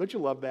ask him? Don't you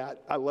love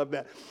that? I love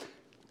that.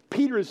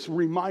 Peter is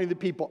reminding the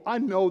people, I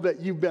know that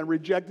you've been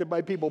rejected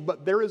by people,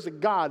 but there is a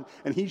God,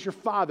 and he's your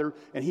Father,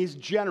 and he's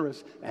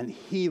generous, and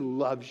he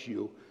loves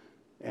you.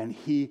 And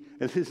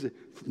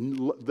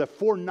the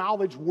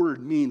foreknowledge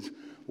word means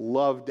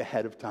loved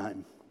ahead of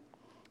time.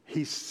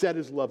 He set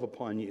his love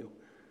upon you.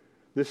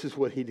 This is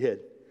what he did.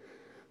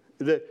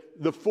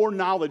 The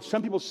foreknowledge,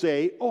 some people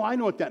say, oh, I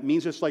know what that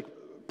means. It's like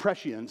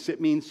prescience.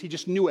 It means he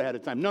just knew ahead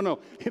of time. No,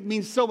 it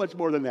means so much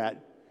more than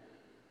that.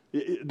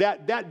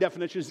 That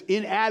definition is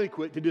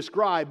inadequate to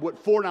describe what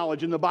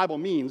foreknowledge in the Bible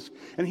means.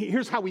 And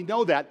here's how we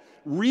know that.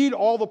 Read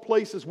all the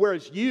places where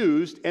it's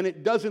used, and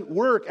it doesn't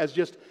work as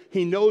just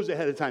he knows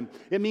ahead of time.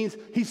 It means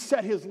he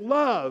set his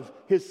love,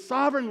 his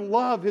sovereign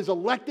love, his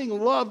electing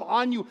love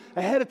on you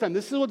ahead of time.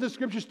 This is what the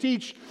scriptures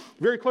teach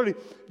very clearly.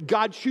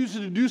 God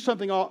chooses to do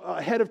something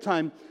ahead of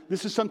time.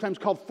 This is sometimes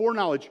called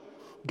foreknowledge.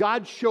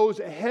 God shows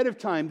ahead of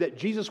time that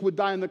Jesus would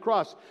die on the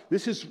cross.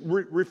 This is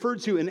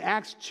referred to in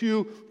Acts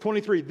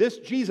 2:23. This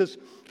Jesus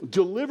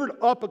delivered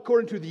up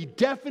according to the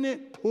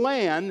definite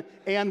plan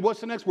and what's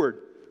the next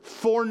word?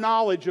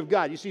 Foreknowledge of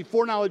God. You see,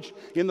 foreknowledge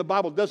in the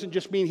Bible doesn't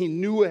just mean he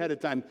knew ahead of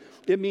time.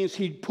 It means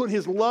he put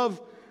his love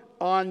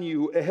on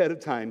you ahead of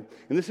time.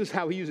 And this is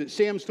how he uses it.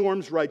 Sam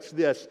Storms writes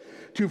this: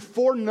 to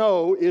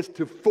foreknow is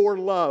to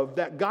forelove.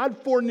 That God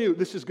foreknew,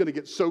 this is going to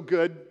get so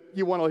good,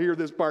 you want to hear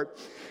this part.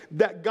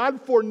 That God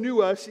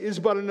foreknew us is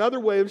but another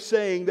way of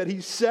saying that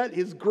he set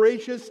his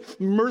gracious,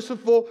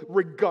 merciful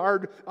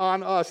regard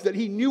on us. That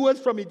he knew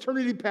us from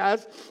eternity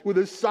past with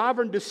his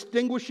sovereign,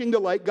 distinguishing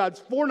delight. God's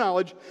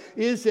foreknowledge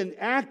is an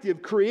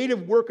active,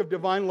 creative work of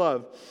divine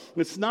love.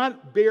 It's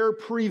not bare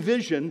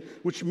prevision,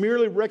 which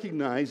merely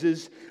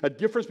recognizes a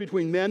difference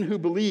between men who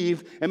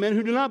believe and men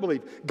who do not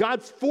believe.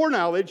 God's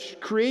foreknowledge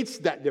creates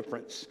that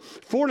difference.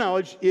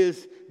 Foreknowledge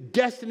is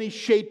destiny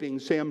shaping,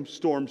 Sam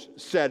Storms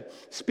said.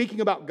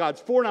 Speaking about God's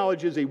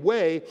foreknowledge is a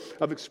way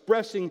of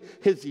expressing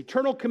his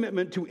eternal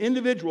commitment to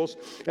individuals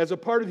as a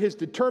part of his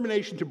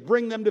determination to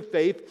bring them to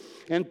faith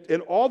and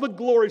all the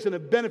glories and the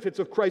benefits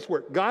of Christ's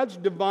work. God's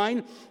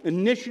divine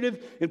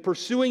initiative in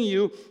pursuing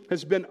you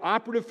has been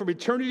operative from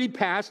eternity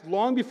past,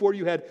 long before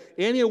you had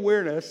any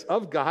awareness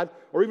of God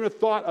or even a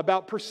thought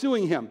about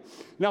pursuing him.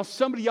 Now,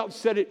 somebody else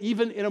said it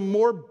even in a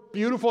more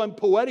beautiful and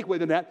poetic way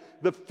than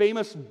that. The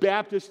famous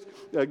Baptist,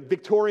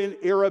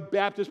 Victorian-era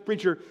Baptist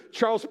preacher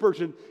Charles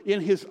Spurgeon, in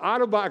his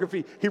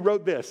autobiography, he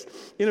wrote this: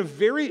 in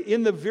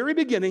the very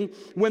beginning,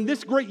 when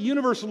this great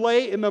universe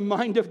lay in the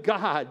mind of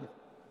God,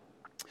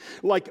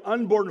 like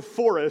unborn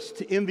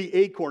forest in the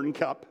acorn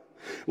cup,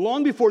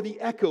 long before the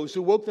echoes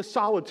awoke the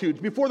solitudes,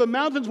 before the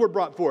mountains were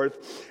brought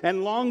forth,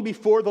 and long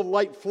before the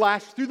light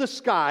flashed through the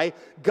sky,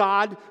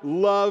 God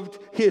loved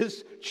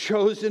his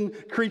chosen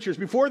creatures.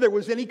 Before there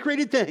was any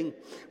created thing,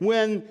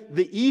 when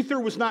the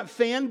ether was not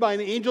fanned by an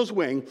angel's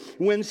wing,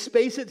 when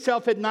space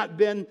itself had not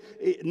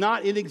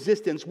in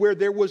existence, where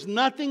there was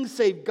nothing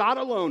save God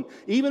alone,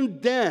 even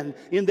then,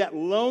 in that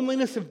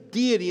loneliness of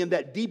deity and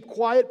that deep,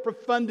 quiet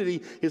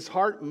profundity, his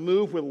heart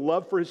moved with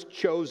love for his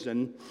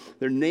chosen.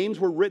 Their names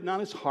were written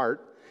on his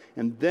heart,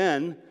 and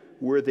then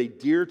were they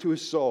dear to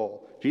his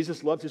soul.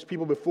 Jesus loved his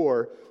people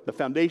before the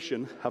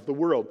foundation of the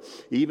world,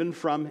 even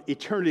from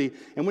eternity.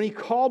 And when he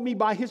called me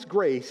by his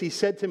grace, he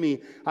said to me,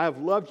 I have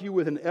loved you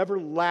with an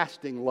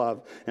everlasting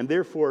love, and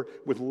therefore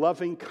with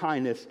loving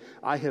kindness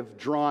I have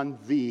drawn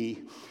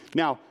thee.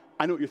 Now,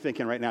 I know what you're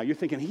thinking right now. You're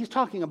thinking, he's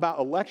talking about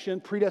election,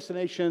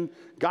 predestination,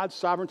 God's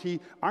sovereignty.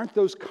 Aren't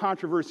those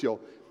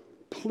controversial?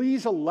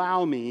 Please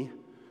allow me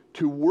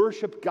to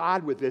worship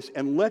God with this,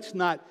 and let's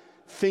not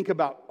think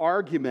about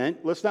argument.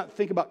 Let's not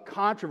think about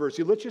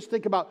controversy. Let's just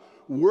think about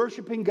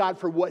worshiping God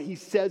for what he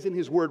says in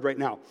his word right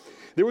now.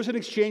 There was an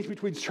exchange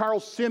between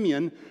Charles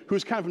Simeon,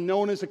 who's kind of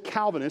known as a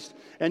Calvinist,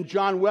 and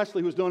John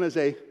Wesley, who's known as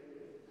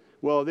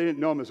well, they didn't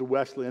know him as a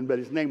Wesleyan, but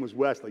his name was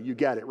Wesley. You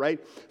get it, right?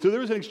 So there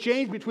was an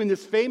exchange between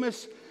this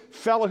famous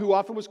fellow who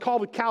often was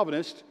called a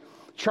Calvinist,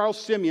 Charles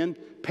Simeon,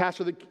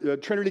 pastor of the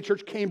Trinity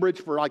Church,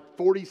 Cambridge, for like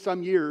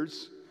 40-some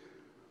years.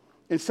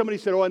 And somebody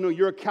said, I know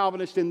you're a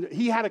Calvinist. And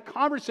he had a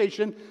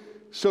conversation.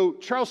 So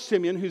Charles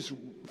Simeon, whose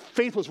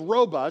faith was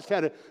robust,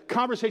 had a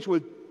conversation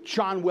with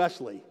John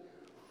Wesley.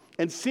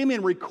 And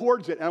Simeon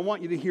records it, and I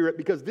want you to hear it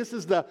because this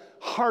is the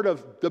heart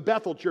of the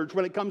Bethel Church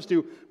when it comes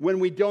to when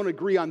we don't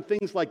agree on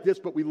things like this,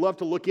 but we love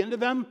to look into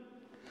them.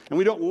 And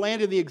we don't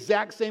land in the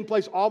exact same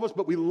place, all of us,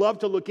 but we love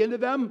to look into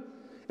them.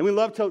 And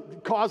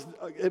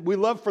we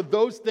love for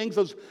those things,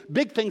 those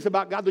big things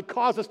about God that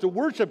cause us to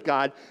worship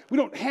God. We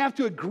don't have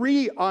to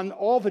agree on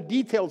all the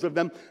details of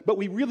them, but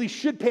we really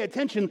should pay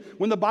attention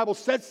when the Bible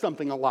says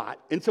something a lot.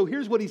 And so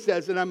here's what he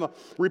says, and I'm going to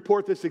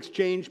report this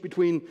exchange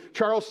between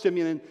Charles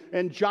Simeon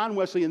and John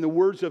Wesley in the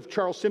words of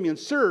Charles Simeon.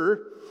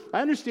 Sir,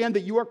 I understand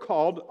that you are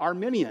called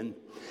Arminian,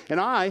 and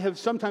I have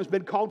sometimes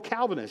been called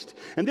Calvinist,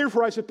 and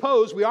therefore I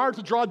suppose we are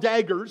to draw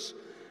daggers.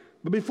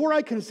 But before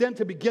I consent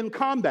to begin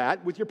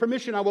combat, with your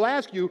permission, I will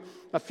ask you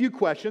a few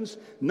questions,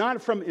 not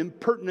from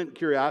impertinent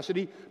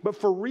curiosity, but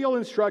for real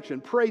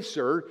instruction. Pray,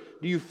 sir,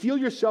 do you feel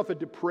yourself a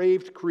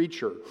depraved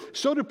creature?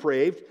 So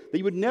depraved that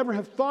you would never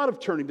have thought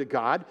of turning to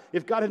God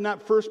if God had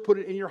not first put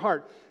it in your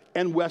heart.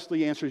 And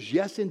Wesley answers,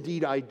 yes,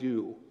 indeed, I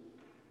do.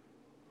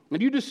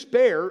 And you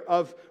despair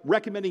of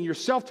recommending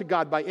yourself to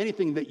God by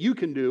anything that you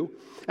can do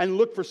and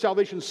look for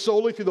salvation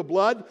solely through the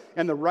blood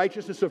and the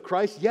righteousness of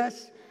Christ?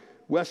 Yes.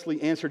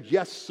 Wesley answered,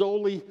 yes,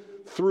 solely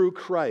through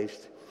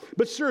Christ.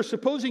 But sir,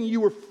 supposing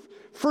you were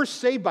first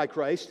saved by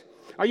Christ,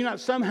 are you not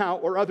somehow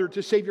or other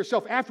to save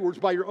yourself afterwards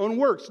by your own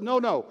works?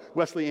 No,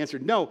 Wesley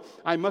answered, no,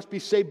 I must be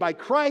saved by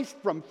Christ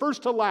from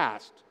first to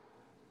last.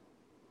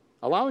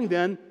 Allowing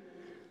then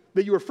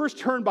that you were first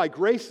turned by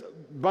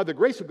the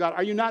grace of God,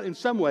 are you not in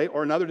some way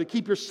or another to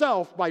keep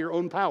yourself by your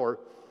own power?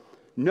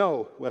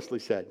 No, Wesley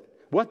said.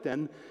 What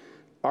then?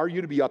 Are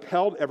you to be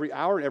upheld every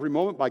hour and every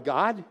moment by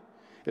God?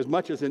 As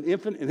much as an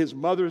infant in his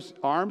mother's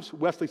arms?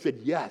 Wesley said,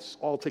 yes,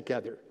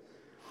 altogether.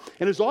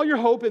 And is all your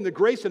hope in the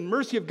grace and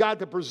mercy of God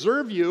to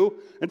preserve you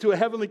into a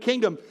heavenly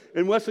kingdom?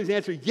 And Wesley's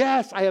answer,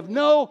 yes, I have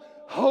no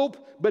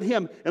hope but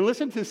him. And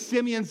listen to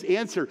Simeon's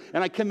answer.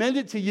 And I commend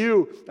it to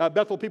you,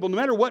 Bethel people, no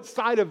matter what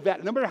side of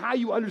that, no matter how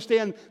you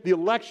understand the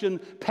election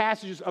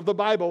passages of the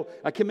Bible,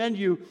 I commend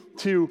you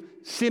to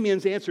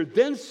Simeon's answer.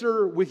 Then,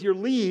 sir, with your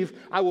leave,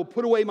 I will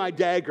put away my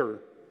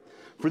dagger.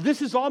 For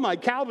this is all my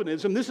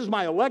Calvinism, this is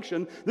my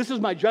election, this is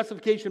my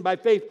justification by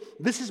faith,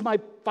 this is my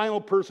final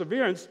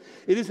perseverance.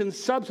 It is in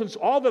substance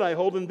all that I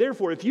hold, and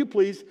therefore, if you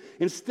please,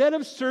 instead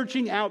of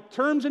searching out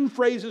terms and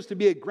phrases to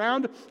be a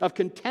ground of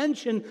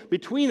contention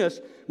between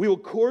us, we will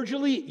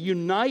cordially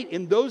unite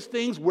in those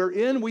things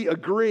wherein we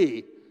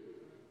agree.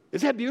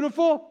 Is that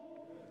beautiful?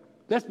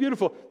 That's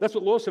beautiful. That's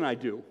what Lois and I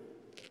do.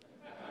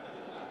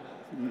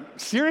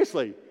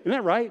 Seriously, isn't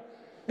that right?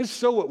 It's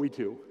so what we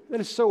do. That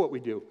is so what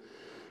we do.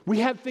 We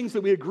have things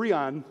that we agree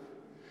on,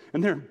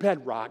 and they're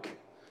bedrock.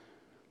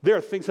 There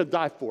are things that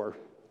die for.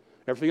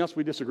 Everything else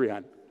we disagree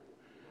on.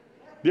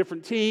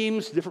 Different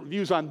teams, different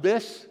views on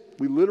this.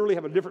 We literally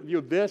have a different view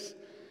of this.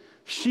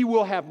 She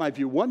will have my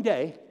view one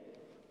day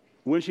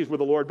when she's with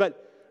the Lord,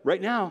 but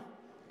right now,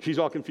 she's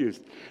all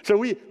confused. So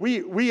we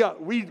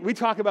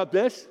talk about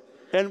this,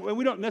 and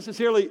we don't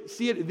necessarily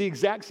see it the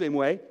exact same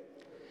way.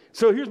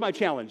 So here's my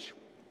challenge.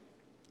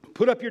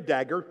 Put up your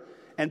dagger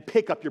and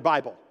pick up your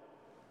Bible.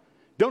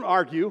 Don't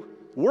argue,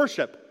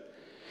 worship.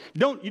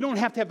 You don't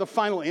have to have the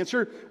final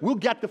answer. We'll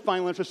get the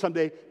final answer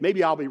someday.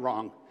 Maybe I'll be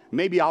wrong.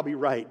 Maybe I'll be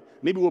right.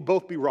 Maybe we'll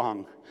both be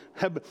wrong.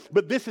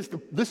 But this is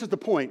the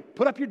point.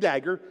 Put up your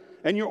dagger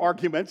and your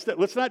arguments.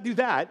 Let's not do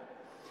that.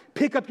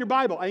 Pick up your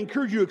Bible. I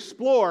encourage you to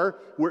explore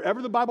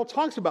wherever the Bible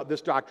talks about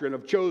this doctrine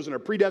of chosen or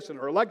predestined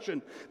or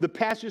election, the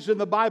passages in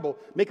the Bible.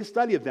 Make a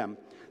study of them.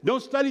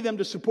 Don't study them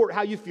to support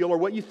how you feel or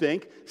what you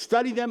think.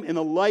 Study them in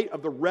the light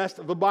of the rest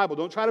of the Bible.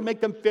 Don't try to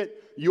make them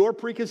fit your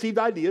preconceived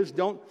ideas.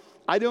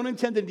 I don't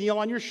intend to kneel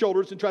on your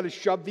shoulders and try to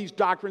shove these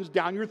doctrines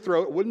down your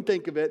throat. Wouldn't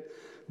think of it.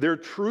 They're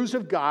truths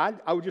of God.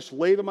 I would just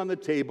lay them on the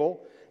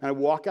table and I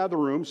walk out of the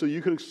room so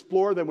you can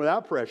explore them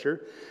without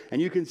pressure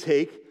and you can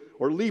take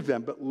or leave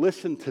them. But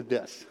listen to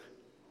this.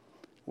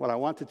 What I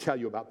want to tell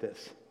you about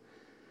this.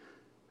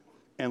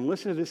 And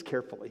listen to this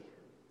carefully.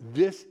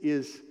 This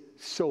is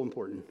so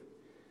important.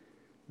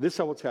 This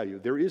I will tell you.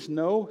 There is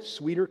no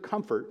sweeter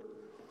comfort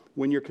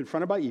when you're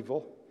confronted by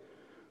evil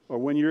or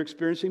when you're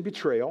experiencing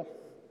betrayal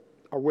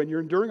or when you're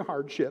enduring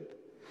hardship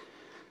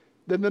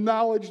than the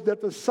knowledge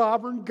that the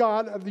sovereign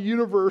God of the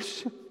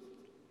universe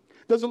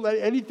doesn't let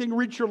anything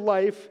reach your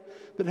life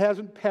that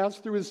hasn't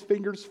passed through his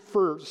fingers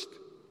first.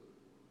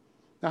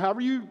 Now,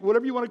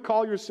 whatever you want to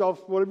call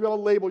yourself, whatever you want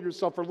to label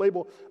yourself or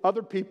label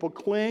other people,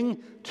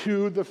 cling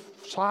to the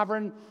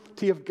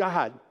sovereignty of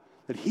God,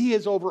 that he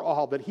is over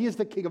all, that he is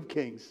the King of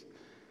Kings.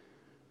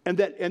 And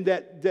that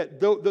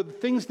the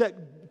things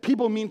that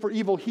people mean for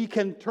evil, he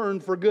can turn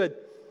for good.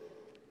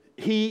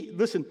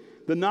 Listen,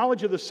 the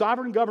knowledge of the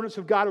sovereign governance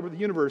of God over the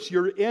universe,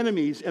 your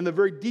enemies, and the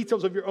very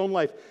details of your own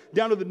life,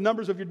 down to the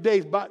numbers of your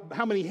days,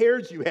 how many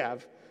hairs you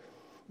have.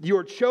 You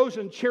are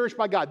chosen, cherished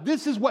by God.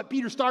 This is what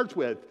Peter starts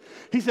with.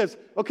 He says,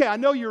 okay, I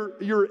know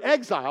you're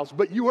exiles,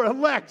 but you are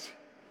elect.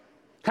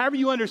 However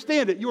you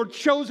understand it, you are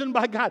chosen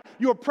by God.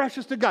 You are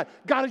precious to God.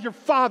 God is your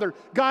Father.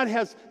 God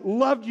has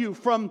loved you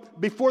from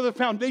before the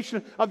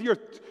foundation of the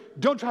earth.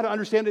 Don't try to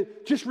understand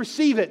it. Just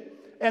receive it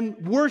and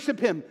worship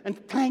him and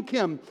thank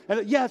him.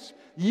 And yes,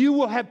 you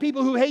will have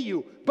people who hate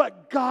you,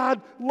 but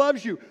God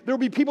loves you. There will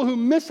be people who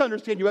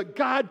misunderstand you, but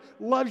God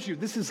loves you.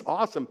 This is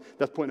awesome.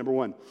 That's point number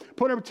one.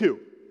 Point number two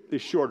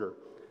is shorter.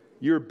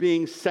 You're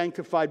being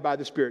sanctified by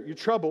the Spirit. You're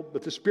troubled,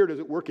 but the Spirit is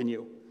at work in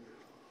you.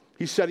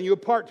 He's setting you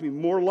apart to be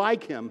more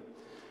like him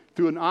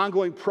through an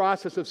ongoing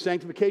process of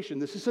sanctification.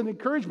 This is an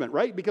encouragement,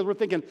 right? Because we're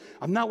thinking,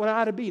 I'm not what I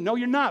ought to be. No,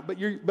 you're not,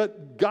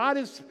 but God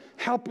is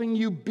helping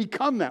you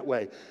become that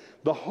way.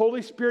 The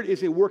Holy Spirit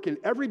is at work in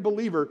every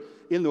believer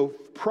in the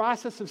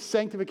process of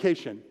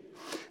sanctification.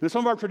 In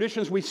some of our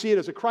traditions, we see it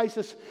as a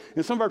crisis.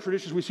 In some of our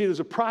traditions, we see it as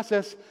a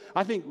process.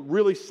 I think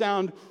really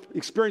sound,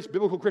 experienced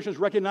biblical Christians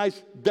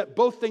recognize that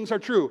both things are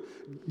true.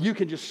 You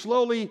can just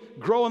slowly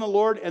grow in the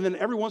Lord, and then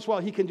every once in a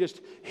while, he can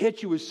just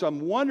hit you with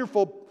some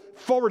wonderful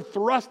forward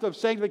thrust of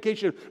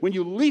sanctification when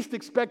you least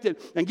expect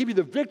it and give you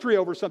the victory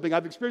over something.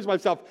 I've experienced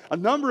myself a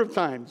number of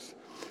times.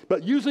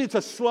 But usually it's a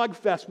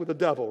slugfest with the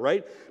devil,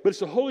 right? But it's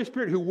the Holy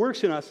Spirit who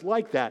works in us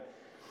like that.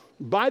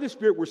 By the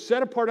Spirit, we're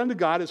set apart unto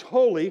God as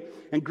holy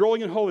and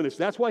growing in holiness.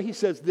 That's why he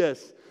says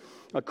this,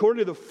 according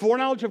to the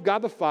foreknowledge of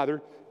God the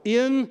Father,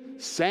 in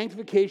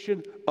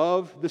sanctification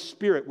of the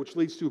Spirit, which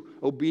leads to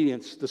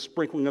obedience, the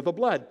sprinkling of the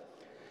blood.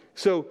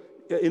 So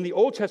in the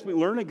Old Testament,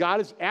 we learn that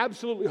God is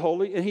absolutely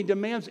holy, and he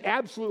demands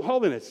absolute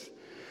holiness.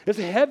 It's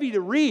heavy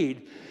to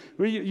read.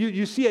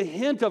 You see a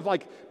hint of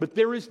but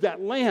there is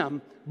that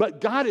lamb,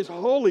 but God is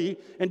holy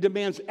and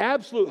demands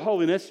absolute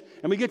holiness,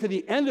 and we get to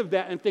the end of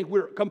that and think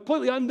we're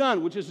completely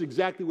undone, which is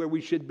exactly where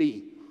we should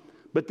be.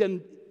 But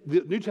then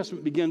the New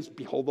Testament begins,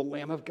 behold the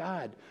Lamb of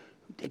God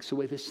who takes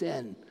away the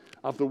sin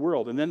of the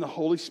world. And then the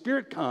Holy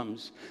Spirit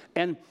comes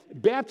and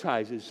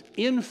baptizes,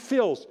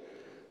 infills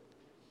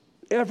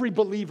every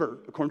believer,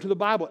 according to the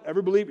Bible.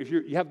 Every believer, if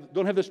you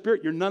don't have the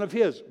Spirit, you're none of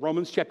his.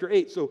 Romans chapter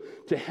 8. So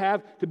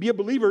to be a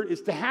believer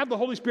is to have the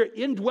Holy Spirit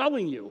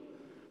indwelling you.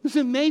 This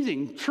is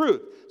amazing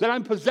truth that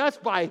I'm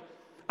possessed by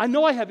I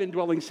know I have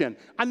indwelling sin.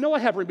 I know I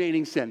have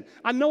remaining sin.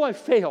 I know I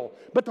fail.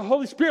 But the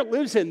Holy Spirit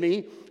lives in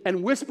me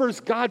and whispers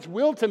God's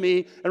will to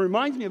me and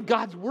reminds me of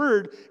God's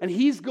word, and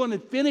he's going to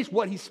finish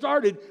what he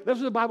started. That's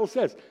what the Bible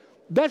says.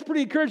 That's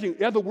pretty encouraging.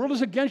 Yeah, the world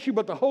is against you,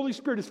 but the Holy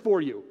Spirit is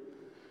for you.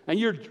 And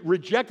you're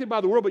rejected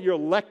by the world, but you're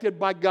elected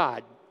by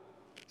God.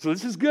 So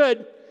this is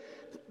good.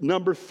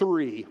 Number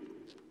 3,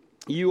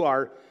 you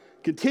are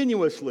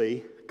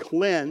continuously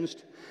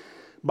cleansed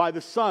by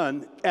the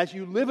Son as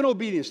you live in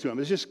obedience to him.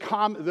 It's just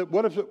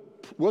what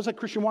does a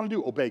Christian want to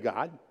do? Obey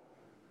God.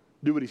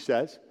 Do what he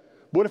says.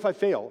 What if I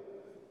fail?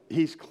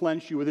 He's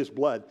cleansed you with his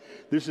blood.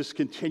 There's this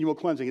continual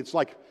cleansing.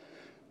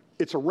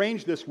 It's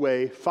arranged this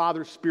way: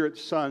 Father, Spirit,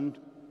 Son,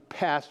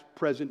 past,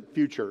 present,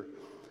 future.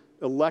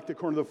 Elect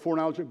according to the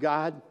foreknowledge of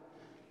God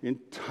in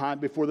time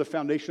before the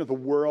foundation of the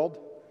world.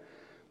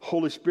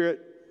 Holy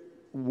Spirit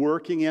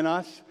working in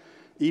us,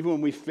 even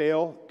when we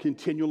fail,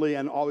 continually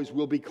and always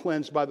will be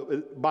cleansed by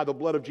the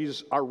blood of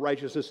Jesus. Our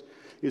righteousness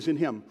is in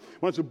him.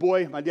 When I was a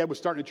boy, my dad was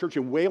starting a church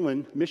in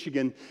Wayland,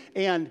 Michigan,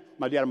 and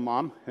my dad and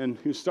mom, and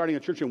he was starting a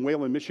church in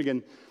Wayland,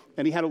 Michigan,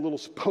 and he had a little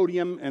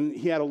podium, and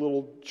he had a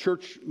little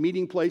church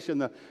meeting place in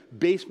the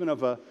basement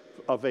of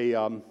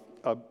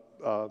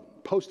a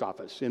post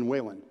office in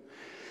Wayland.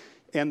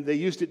 And they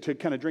used it to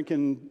kind of drink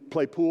and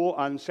play pool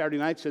on Saturday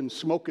nights and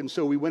smoke. And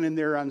so we went in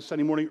there on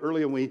Sunday morning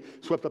early, and we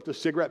swept up the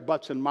cigarette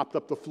butts and mopped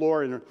up the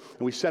floor, and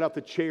we set out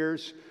the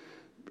chairs.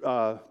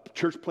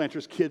 Church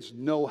planters' kids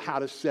know how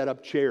to set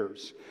up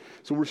chairs.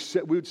 So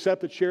we would set up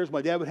the chairs.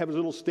 My dad would have his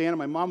little stand, and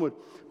my mom would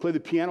play the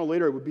piano.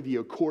 Later, it would be the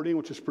accordion,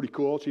 which is pretty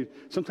cool. She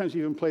sometimes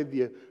even played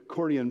the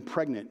accordion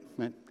pregnant.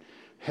 It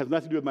has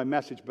nothing to do with my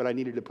message, but I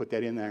needed to put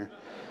that in there.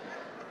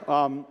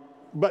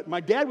 But my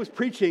dad was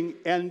preaching,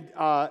 and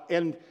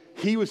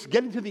he was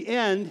getting to the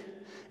end,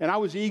 and I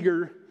was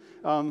eager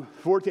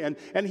for it to end.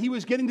 And he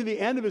was getting to the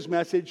end of his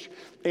message,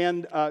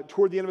 and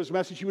toward the end of his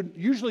message, he would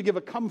usually give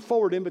a come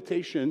forward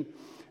invitation.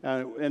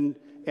 And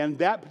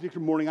that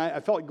particular morning, I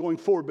felt like going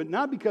forward, but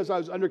not because I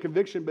was under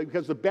conviction, but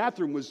because the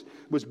bathroom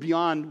was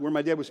beyond where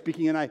my dad was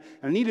speaking, and I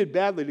needed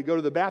badly to go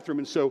to the bathroom.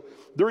 And so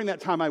during that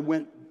time, I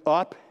went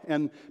up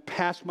and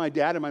past my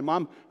dad and my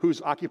mom,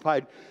 who's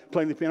occupied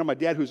playing the piano, my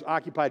dad, who's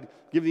occupied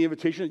giving the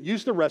invitation.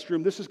 Use the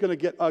restroom. This is going to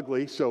get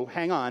ugly, so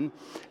hang on.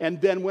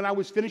 And then when I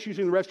was finished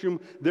using the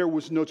restroom, there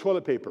was no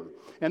toilet paper.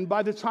 And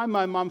by the time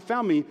my mom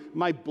found me,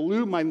 my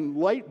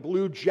light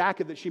blue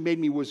jacket that she made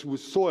me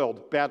was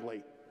soiled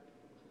badly.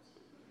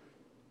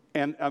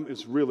 And it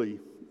was really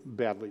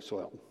badly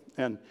soiled.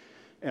 And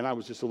I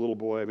was just a little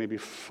boy, maybe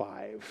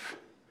 5.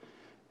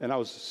 And I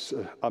was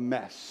a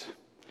mess.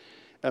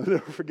 And I'll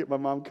never forget my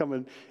mom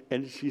coming,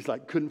 and she's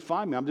like, couldn't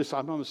find me. I'm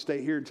going to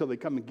stay here until they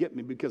come and get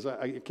me because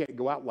I can't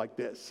go out like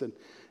this. And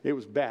it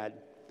was bad.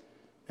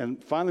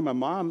 And finally, my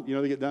mom,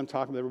 they get done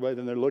talking to everybody,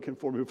 then they're looking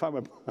for me.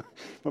 Finally,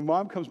 my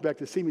mom comes back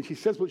to see me. She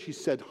says what she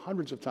said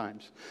hundreds of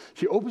times.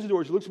 She opens the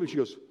door, she looks at me, she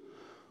goes,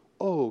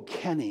 "Oh,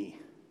 Kenny."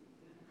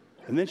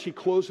 And then she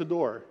closed the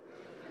door.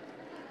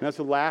 And that's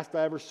the last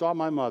I ever saw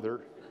my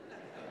mother.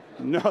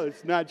 No,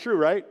 it's not true,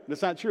 right?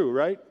 That's not true,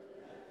 right?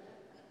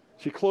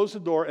 She closed the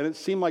door, and it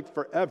seemed like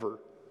forever.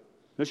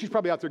 Now, she's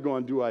probably out there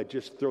going, do I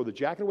just throw the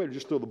jacket away or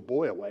just throw the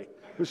boy away?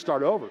 Let's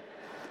start over.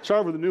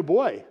 Start over with a new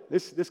boy.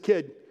 This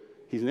kid,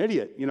 he's an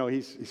idiot.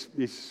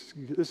 This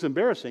is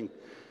embarrassing.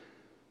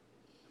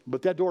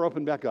 But that door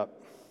opened back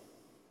up.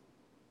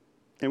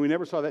 And we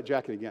never saw that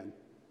jacket again.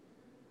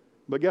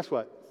 But guess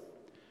what?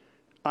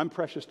 I'm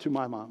precious to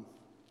my mom.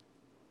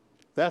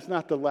 That's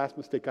not the last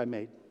mistake I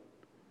made.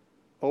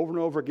 Over and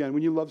over again,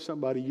 when you love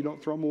somebody, you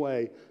don't throw them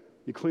away.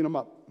 You clean them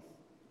up.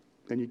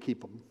 And you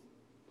keep them.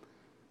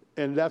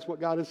 And that's what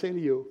God is saying to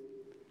you.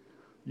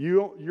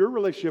 Your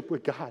relationship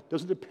with God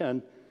doesn't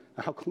depend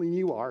on how clean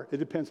you are. It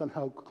depends on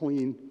how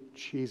clean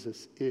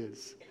Jesus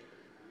is.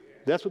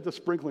 That's what the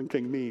sprinkling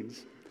thing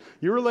means.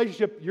 Your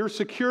relationship, your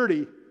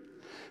security.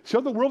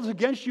 So the world is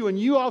against you, and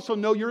you also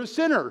know you're a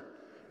sinner.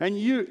 And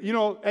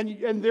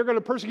and they're going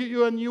to persecute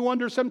you, and you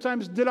wonder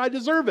sometimes, did I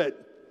deserve it?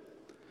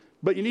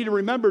 But you need to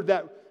remember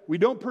that we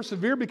don't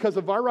persevere because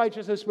of our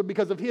righteousness, but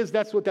because of his.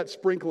 That's what that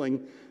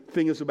sprinkling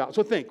thing is about.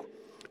 So think,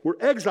 we're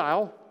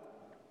exile,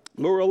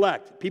 but we're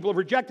elect. People have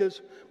rejected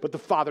us, but the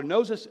Father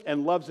knows us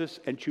and loves us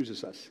and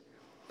chooses us.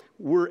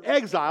 We're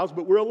exiles,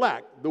 but we're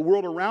elect. The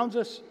world around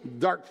us,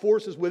 dark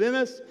forces within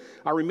us,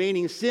 our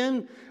remaining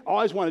sin,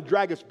 always want to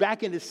drag us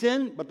back into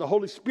sin, but the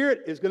Holy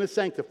Spirit is going to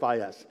sanctify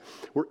us.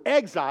 We're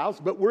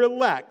exiles, but we're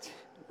elect,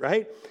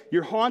 right?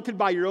 You're haunted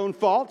by your own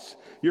faults.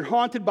 You're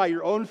haunted by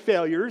your own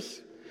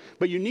failures.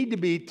 But you need to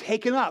be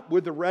taken up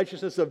with the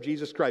righteousness of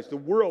Jesus Christ. The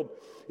world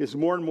is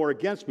more and more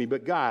against me,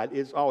 but God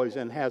is always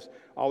and has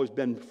always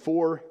been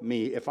for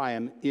me if I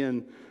am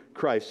in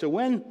Christ. So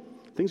when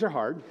things are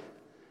hard,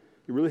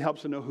 it really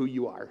helps to know who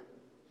you are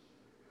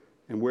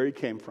and where you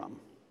came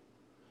from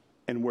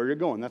and where you're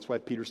going. That's why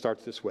Peter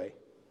starts this way.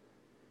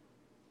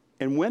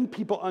 And when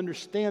people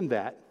understand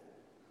that,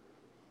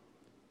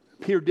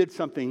 Peter did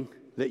something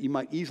that you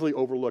might easily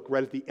overlook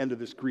right at the end of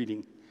this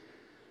greeting.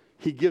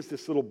 He gives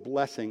this little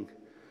blessing.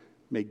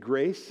 May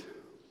grace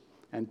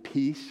and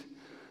peace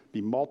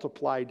be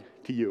multiplied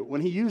to you.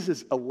 When he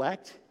uses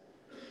elect,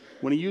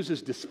 when he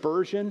uses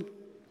dispersion,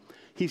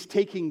 he's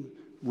taking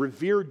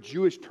revered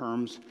Jewish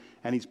terms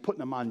and he's putting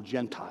them on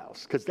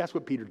Gentiles, because that's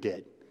what Peter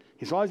did.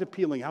 He's always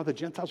appealing how the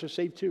Gentiles are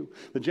saved too.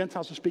 The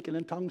Gentiles are speaking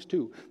in tongues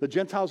too. The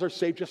Gentiles are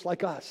saved just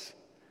like us.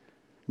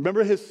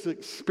 Remember his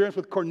experience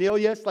with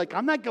Cornelius? Like,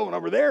 I'm not going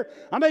over there.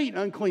 I'm not eating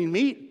unclean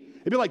meat.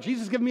 It'd be like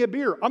Jesus giving me a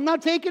beer. I'm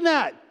not taking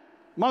that.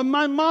 My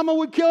mama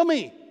would kill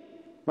me.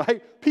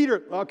 Right?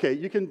 Peter, okay,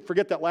 you can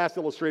forget that last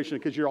illustration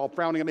because you're all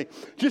frowning at me.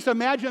 Just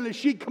imagine a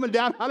sheet coming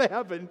down out of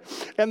heaven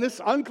and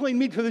this unclean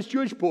meat for this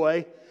Jewish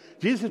boy.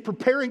 Jesus is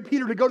preparing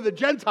Peter to go to the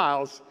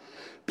Gentiles.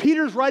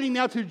 Peter's writing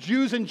now to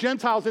Jews and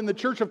Gentiles in the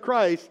church of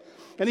Christ,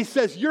 and he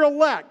says, you're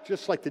elect,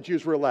 just like the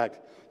Jews were elect.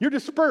 You're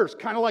dispersed,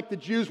 kind of like the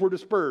Jews were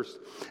dispersed.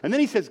 And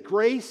then he says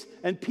grace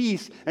and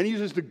peace, and he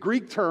uses the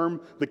Greek term.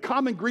 The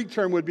common Greek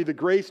term would be the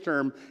grace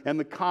term, and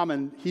the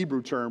common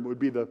Hebrew term would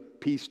be the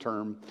peace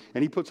term.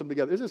 And he puts them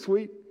together. Isn't it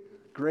sweet?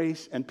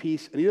 Grace and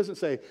peace. And he doesn't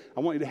say,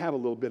 I want you to have a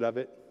little bit of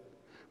it.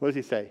 What does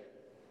he say?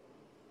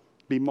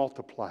 Be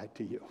multiplied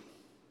to you.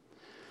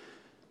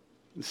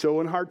 So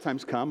when hard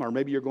times come, or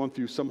maybe you're going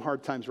through some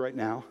hard times right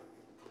now,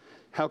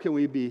 how can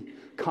we be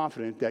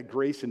confident that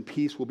grace and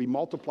peace will be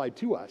multiplied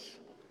to us?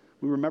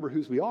 We remember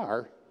whose we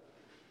are,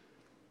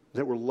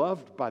 that we're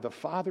loved by the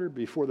Father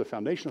before the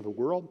foundation of the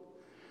world,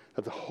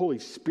 that the Holy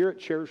Spirit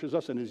cherishes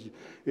us and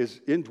is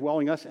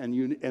indwelling us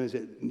and is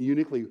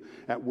uniquely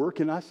at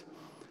work in us,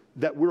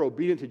 that we're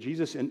obedient to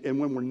Jesus, and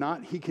when we're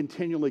not, he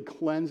continually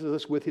cleanses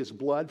us with his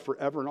blood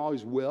forever and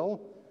always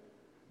will.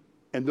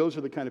 And those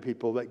are the kind of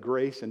people that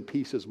grace and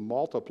peace is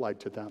multiplied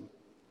to them,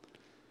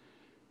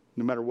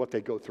 no matter what they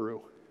go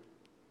through.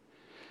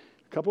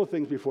 A couple of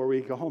things before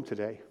we go home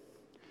today.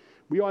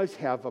 We always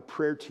have a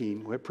prayer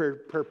team, we have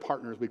prayer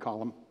partners, we call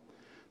them,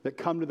 that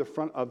come to the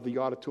front of the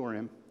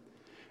auditorium.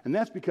 And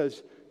that's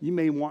because you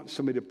may want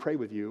somebody to pray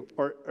with you,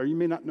 or you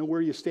may not know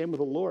where you stand with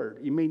the Lord.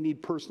 You may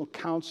need personal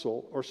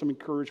counsel or some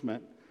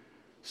encouragement.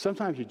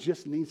 Sometimes you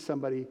just need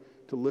somebody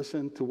to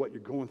listen to what you're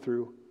going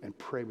through and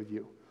pray with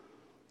you.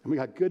 And we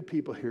got good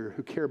people here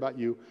who care about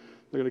you.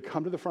 They're going to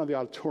come to the front of the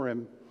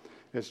auditorium.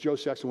 As Joe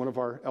Sexton, one of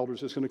our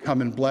elders, is going to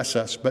come and bless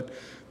us. But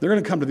they're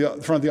going to come to the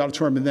front of the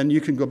auditorium, and then you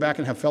can go back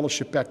and have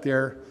fellowship back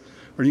there,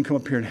 or you can come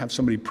up here and have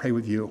somebody pray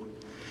with you.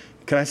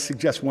 Can I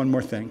suggest one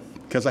more thing?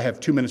 Because I have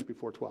 2 minutes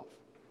before 12.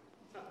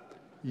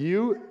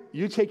 You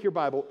take your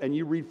Bible and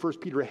you read 1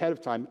 Peter ahead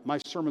of time. My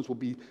sermons will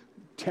be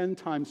 10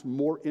 times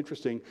more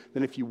interesting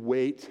than if you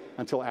wait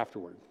until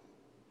afterward.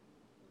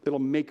 It'll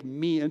make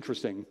me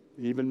interesting,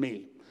 even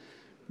me.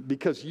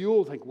 Because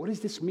you'll think, what does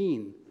this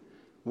mean?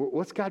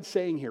 What's God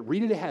saying here?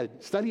 Read it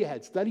ahead. Study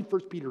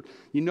 1 Peter.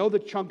 You know the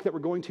chunk that we're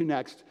going to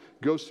next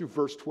goes through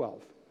verse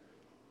 12.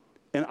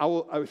 And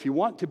if you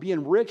want to be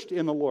enriched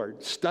in the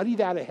Lord, study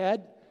that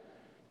ahead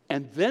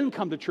and then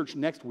come to church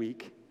next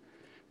week.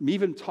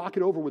 Even talk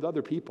it over with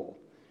other people.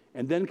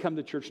 And then come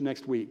to church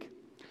next week.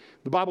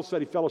 The Bible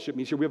Study Fellowship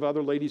meets here. We have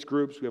other ladies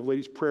groups. We have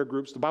ladies prayer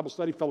groups. The Bible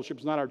Study Fellowship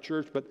is not our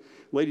church, but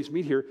ladies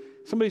meet here.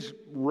 Somebody's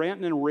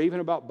ranting and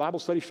raving about Bible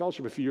Study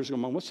Fellowship a few years ago.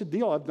 I'm like, what's the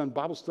deal? I've done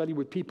Bible study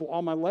with people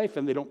all my life,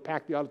 and they don't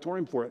pack the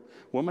auditorium for it.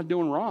 What am I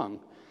doing wrong?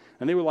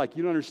 And they were like,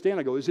 you don't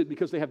understand. I go, is it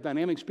because they have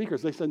dynamic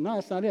speakers? They said, no,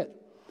 that's not it.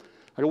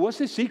 I go, what's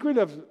the secret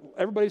of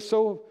everybody's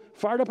so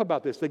fired up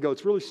about this? They go,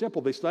 it's really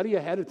simple. They study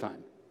ahead of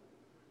time.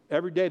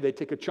 Every day they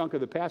take a chunk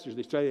of the passage.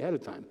 They study ahead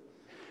of time.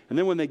 And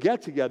then when they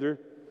get together,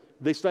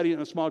 they study it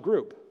in a small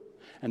group.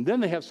 And then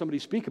they have somebody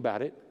speak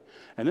about it.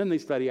 And then they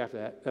study after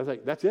that. I was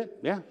like, that's it?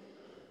 Yeah.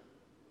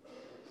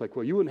 It's like,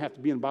 well, you wouldn't have to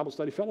be in Bible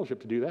Study Fellowship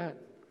to do that.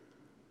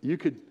 You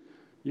could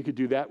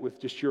do that with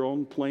just your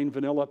own plain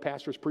vanilla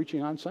pastors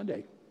preaching on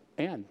Sunday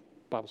and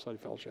Bible Study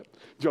Fellowship.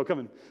 Joe, come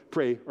and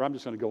pray, or I'm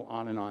just going to go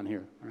on and on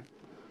here. All right?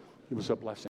 Give us a blessing.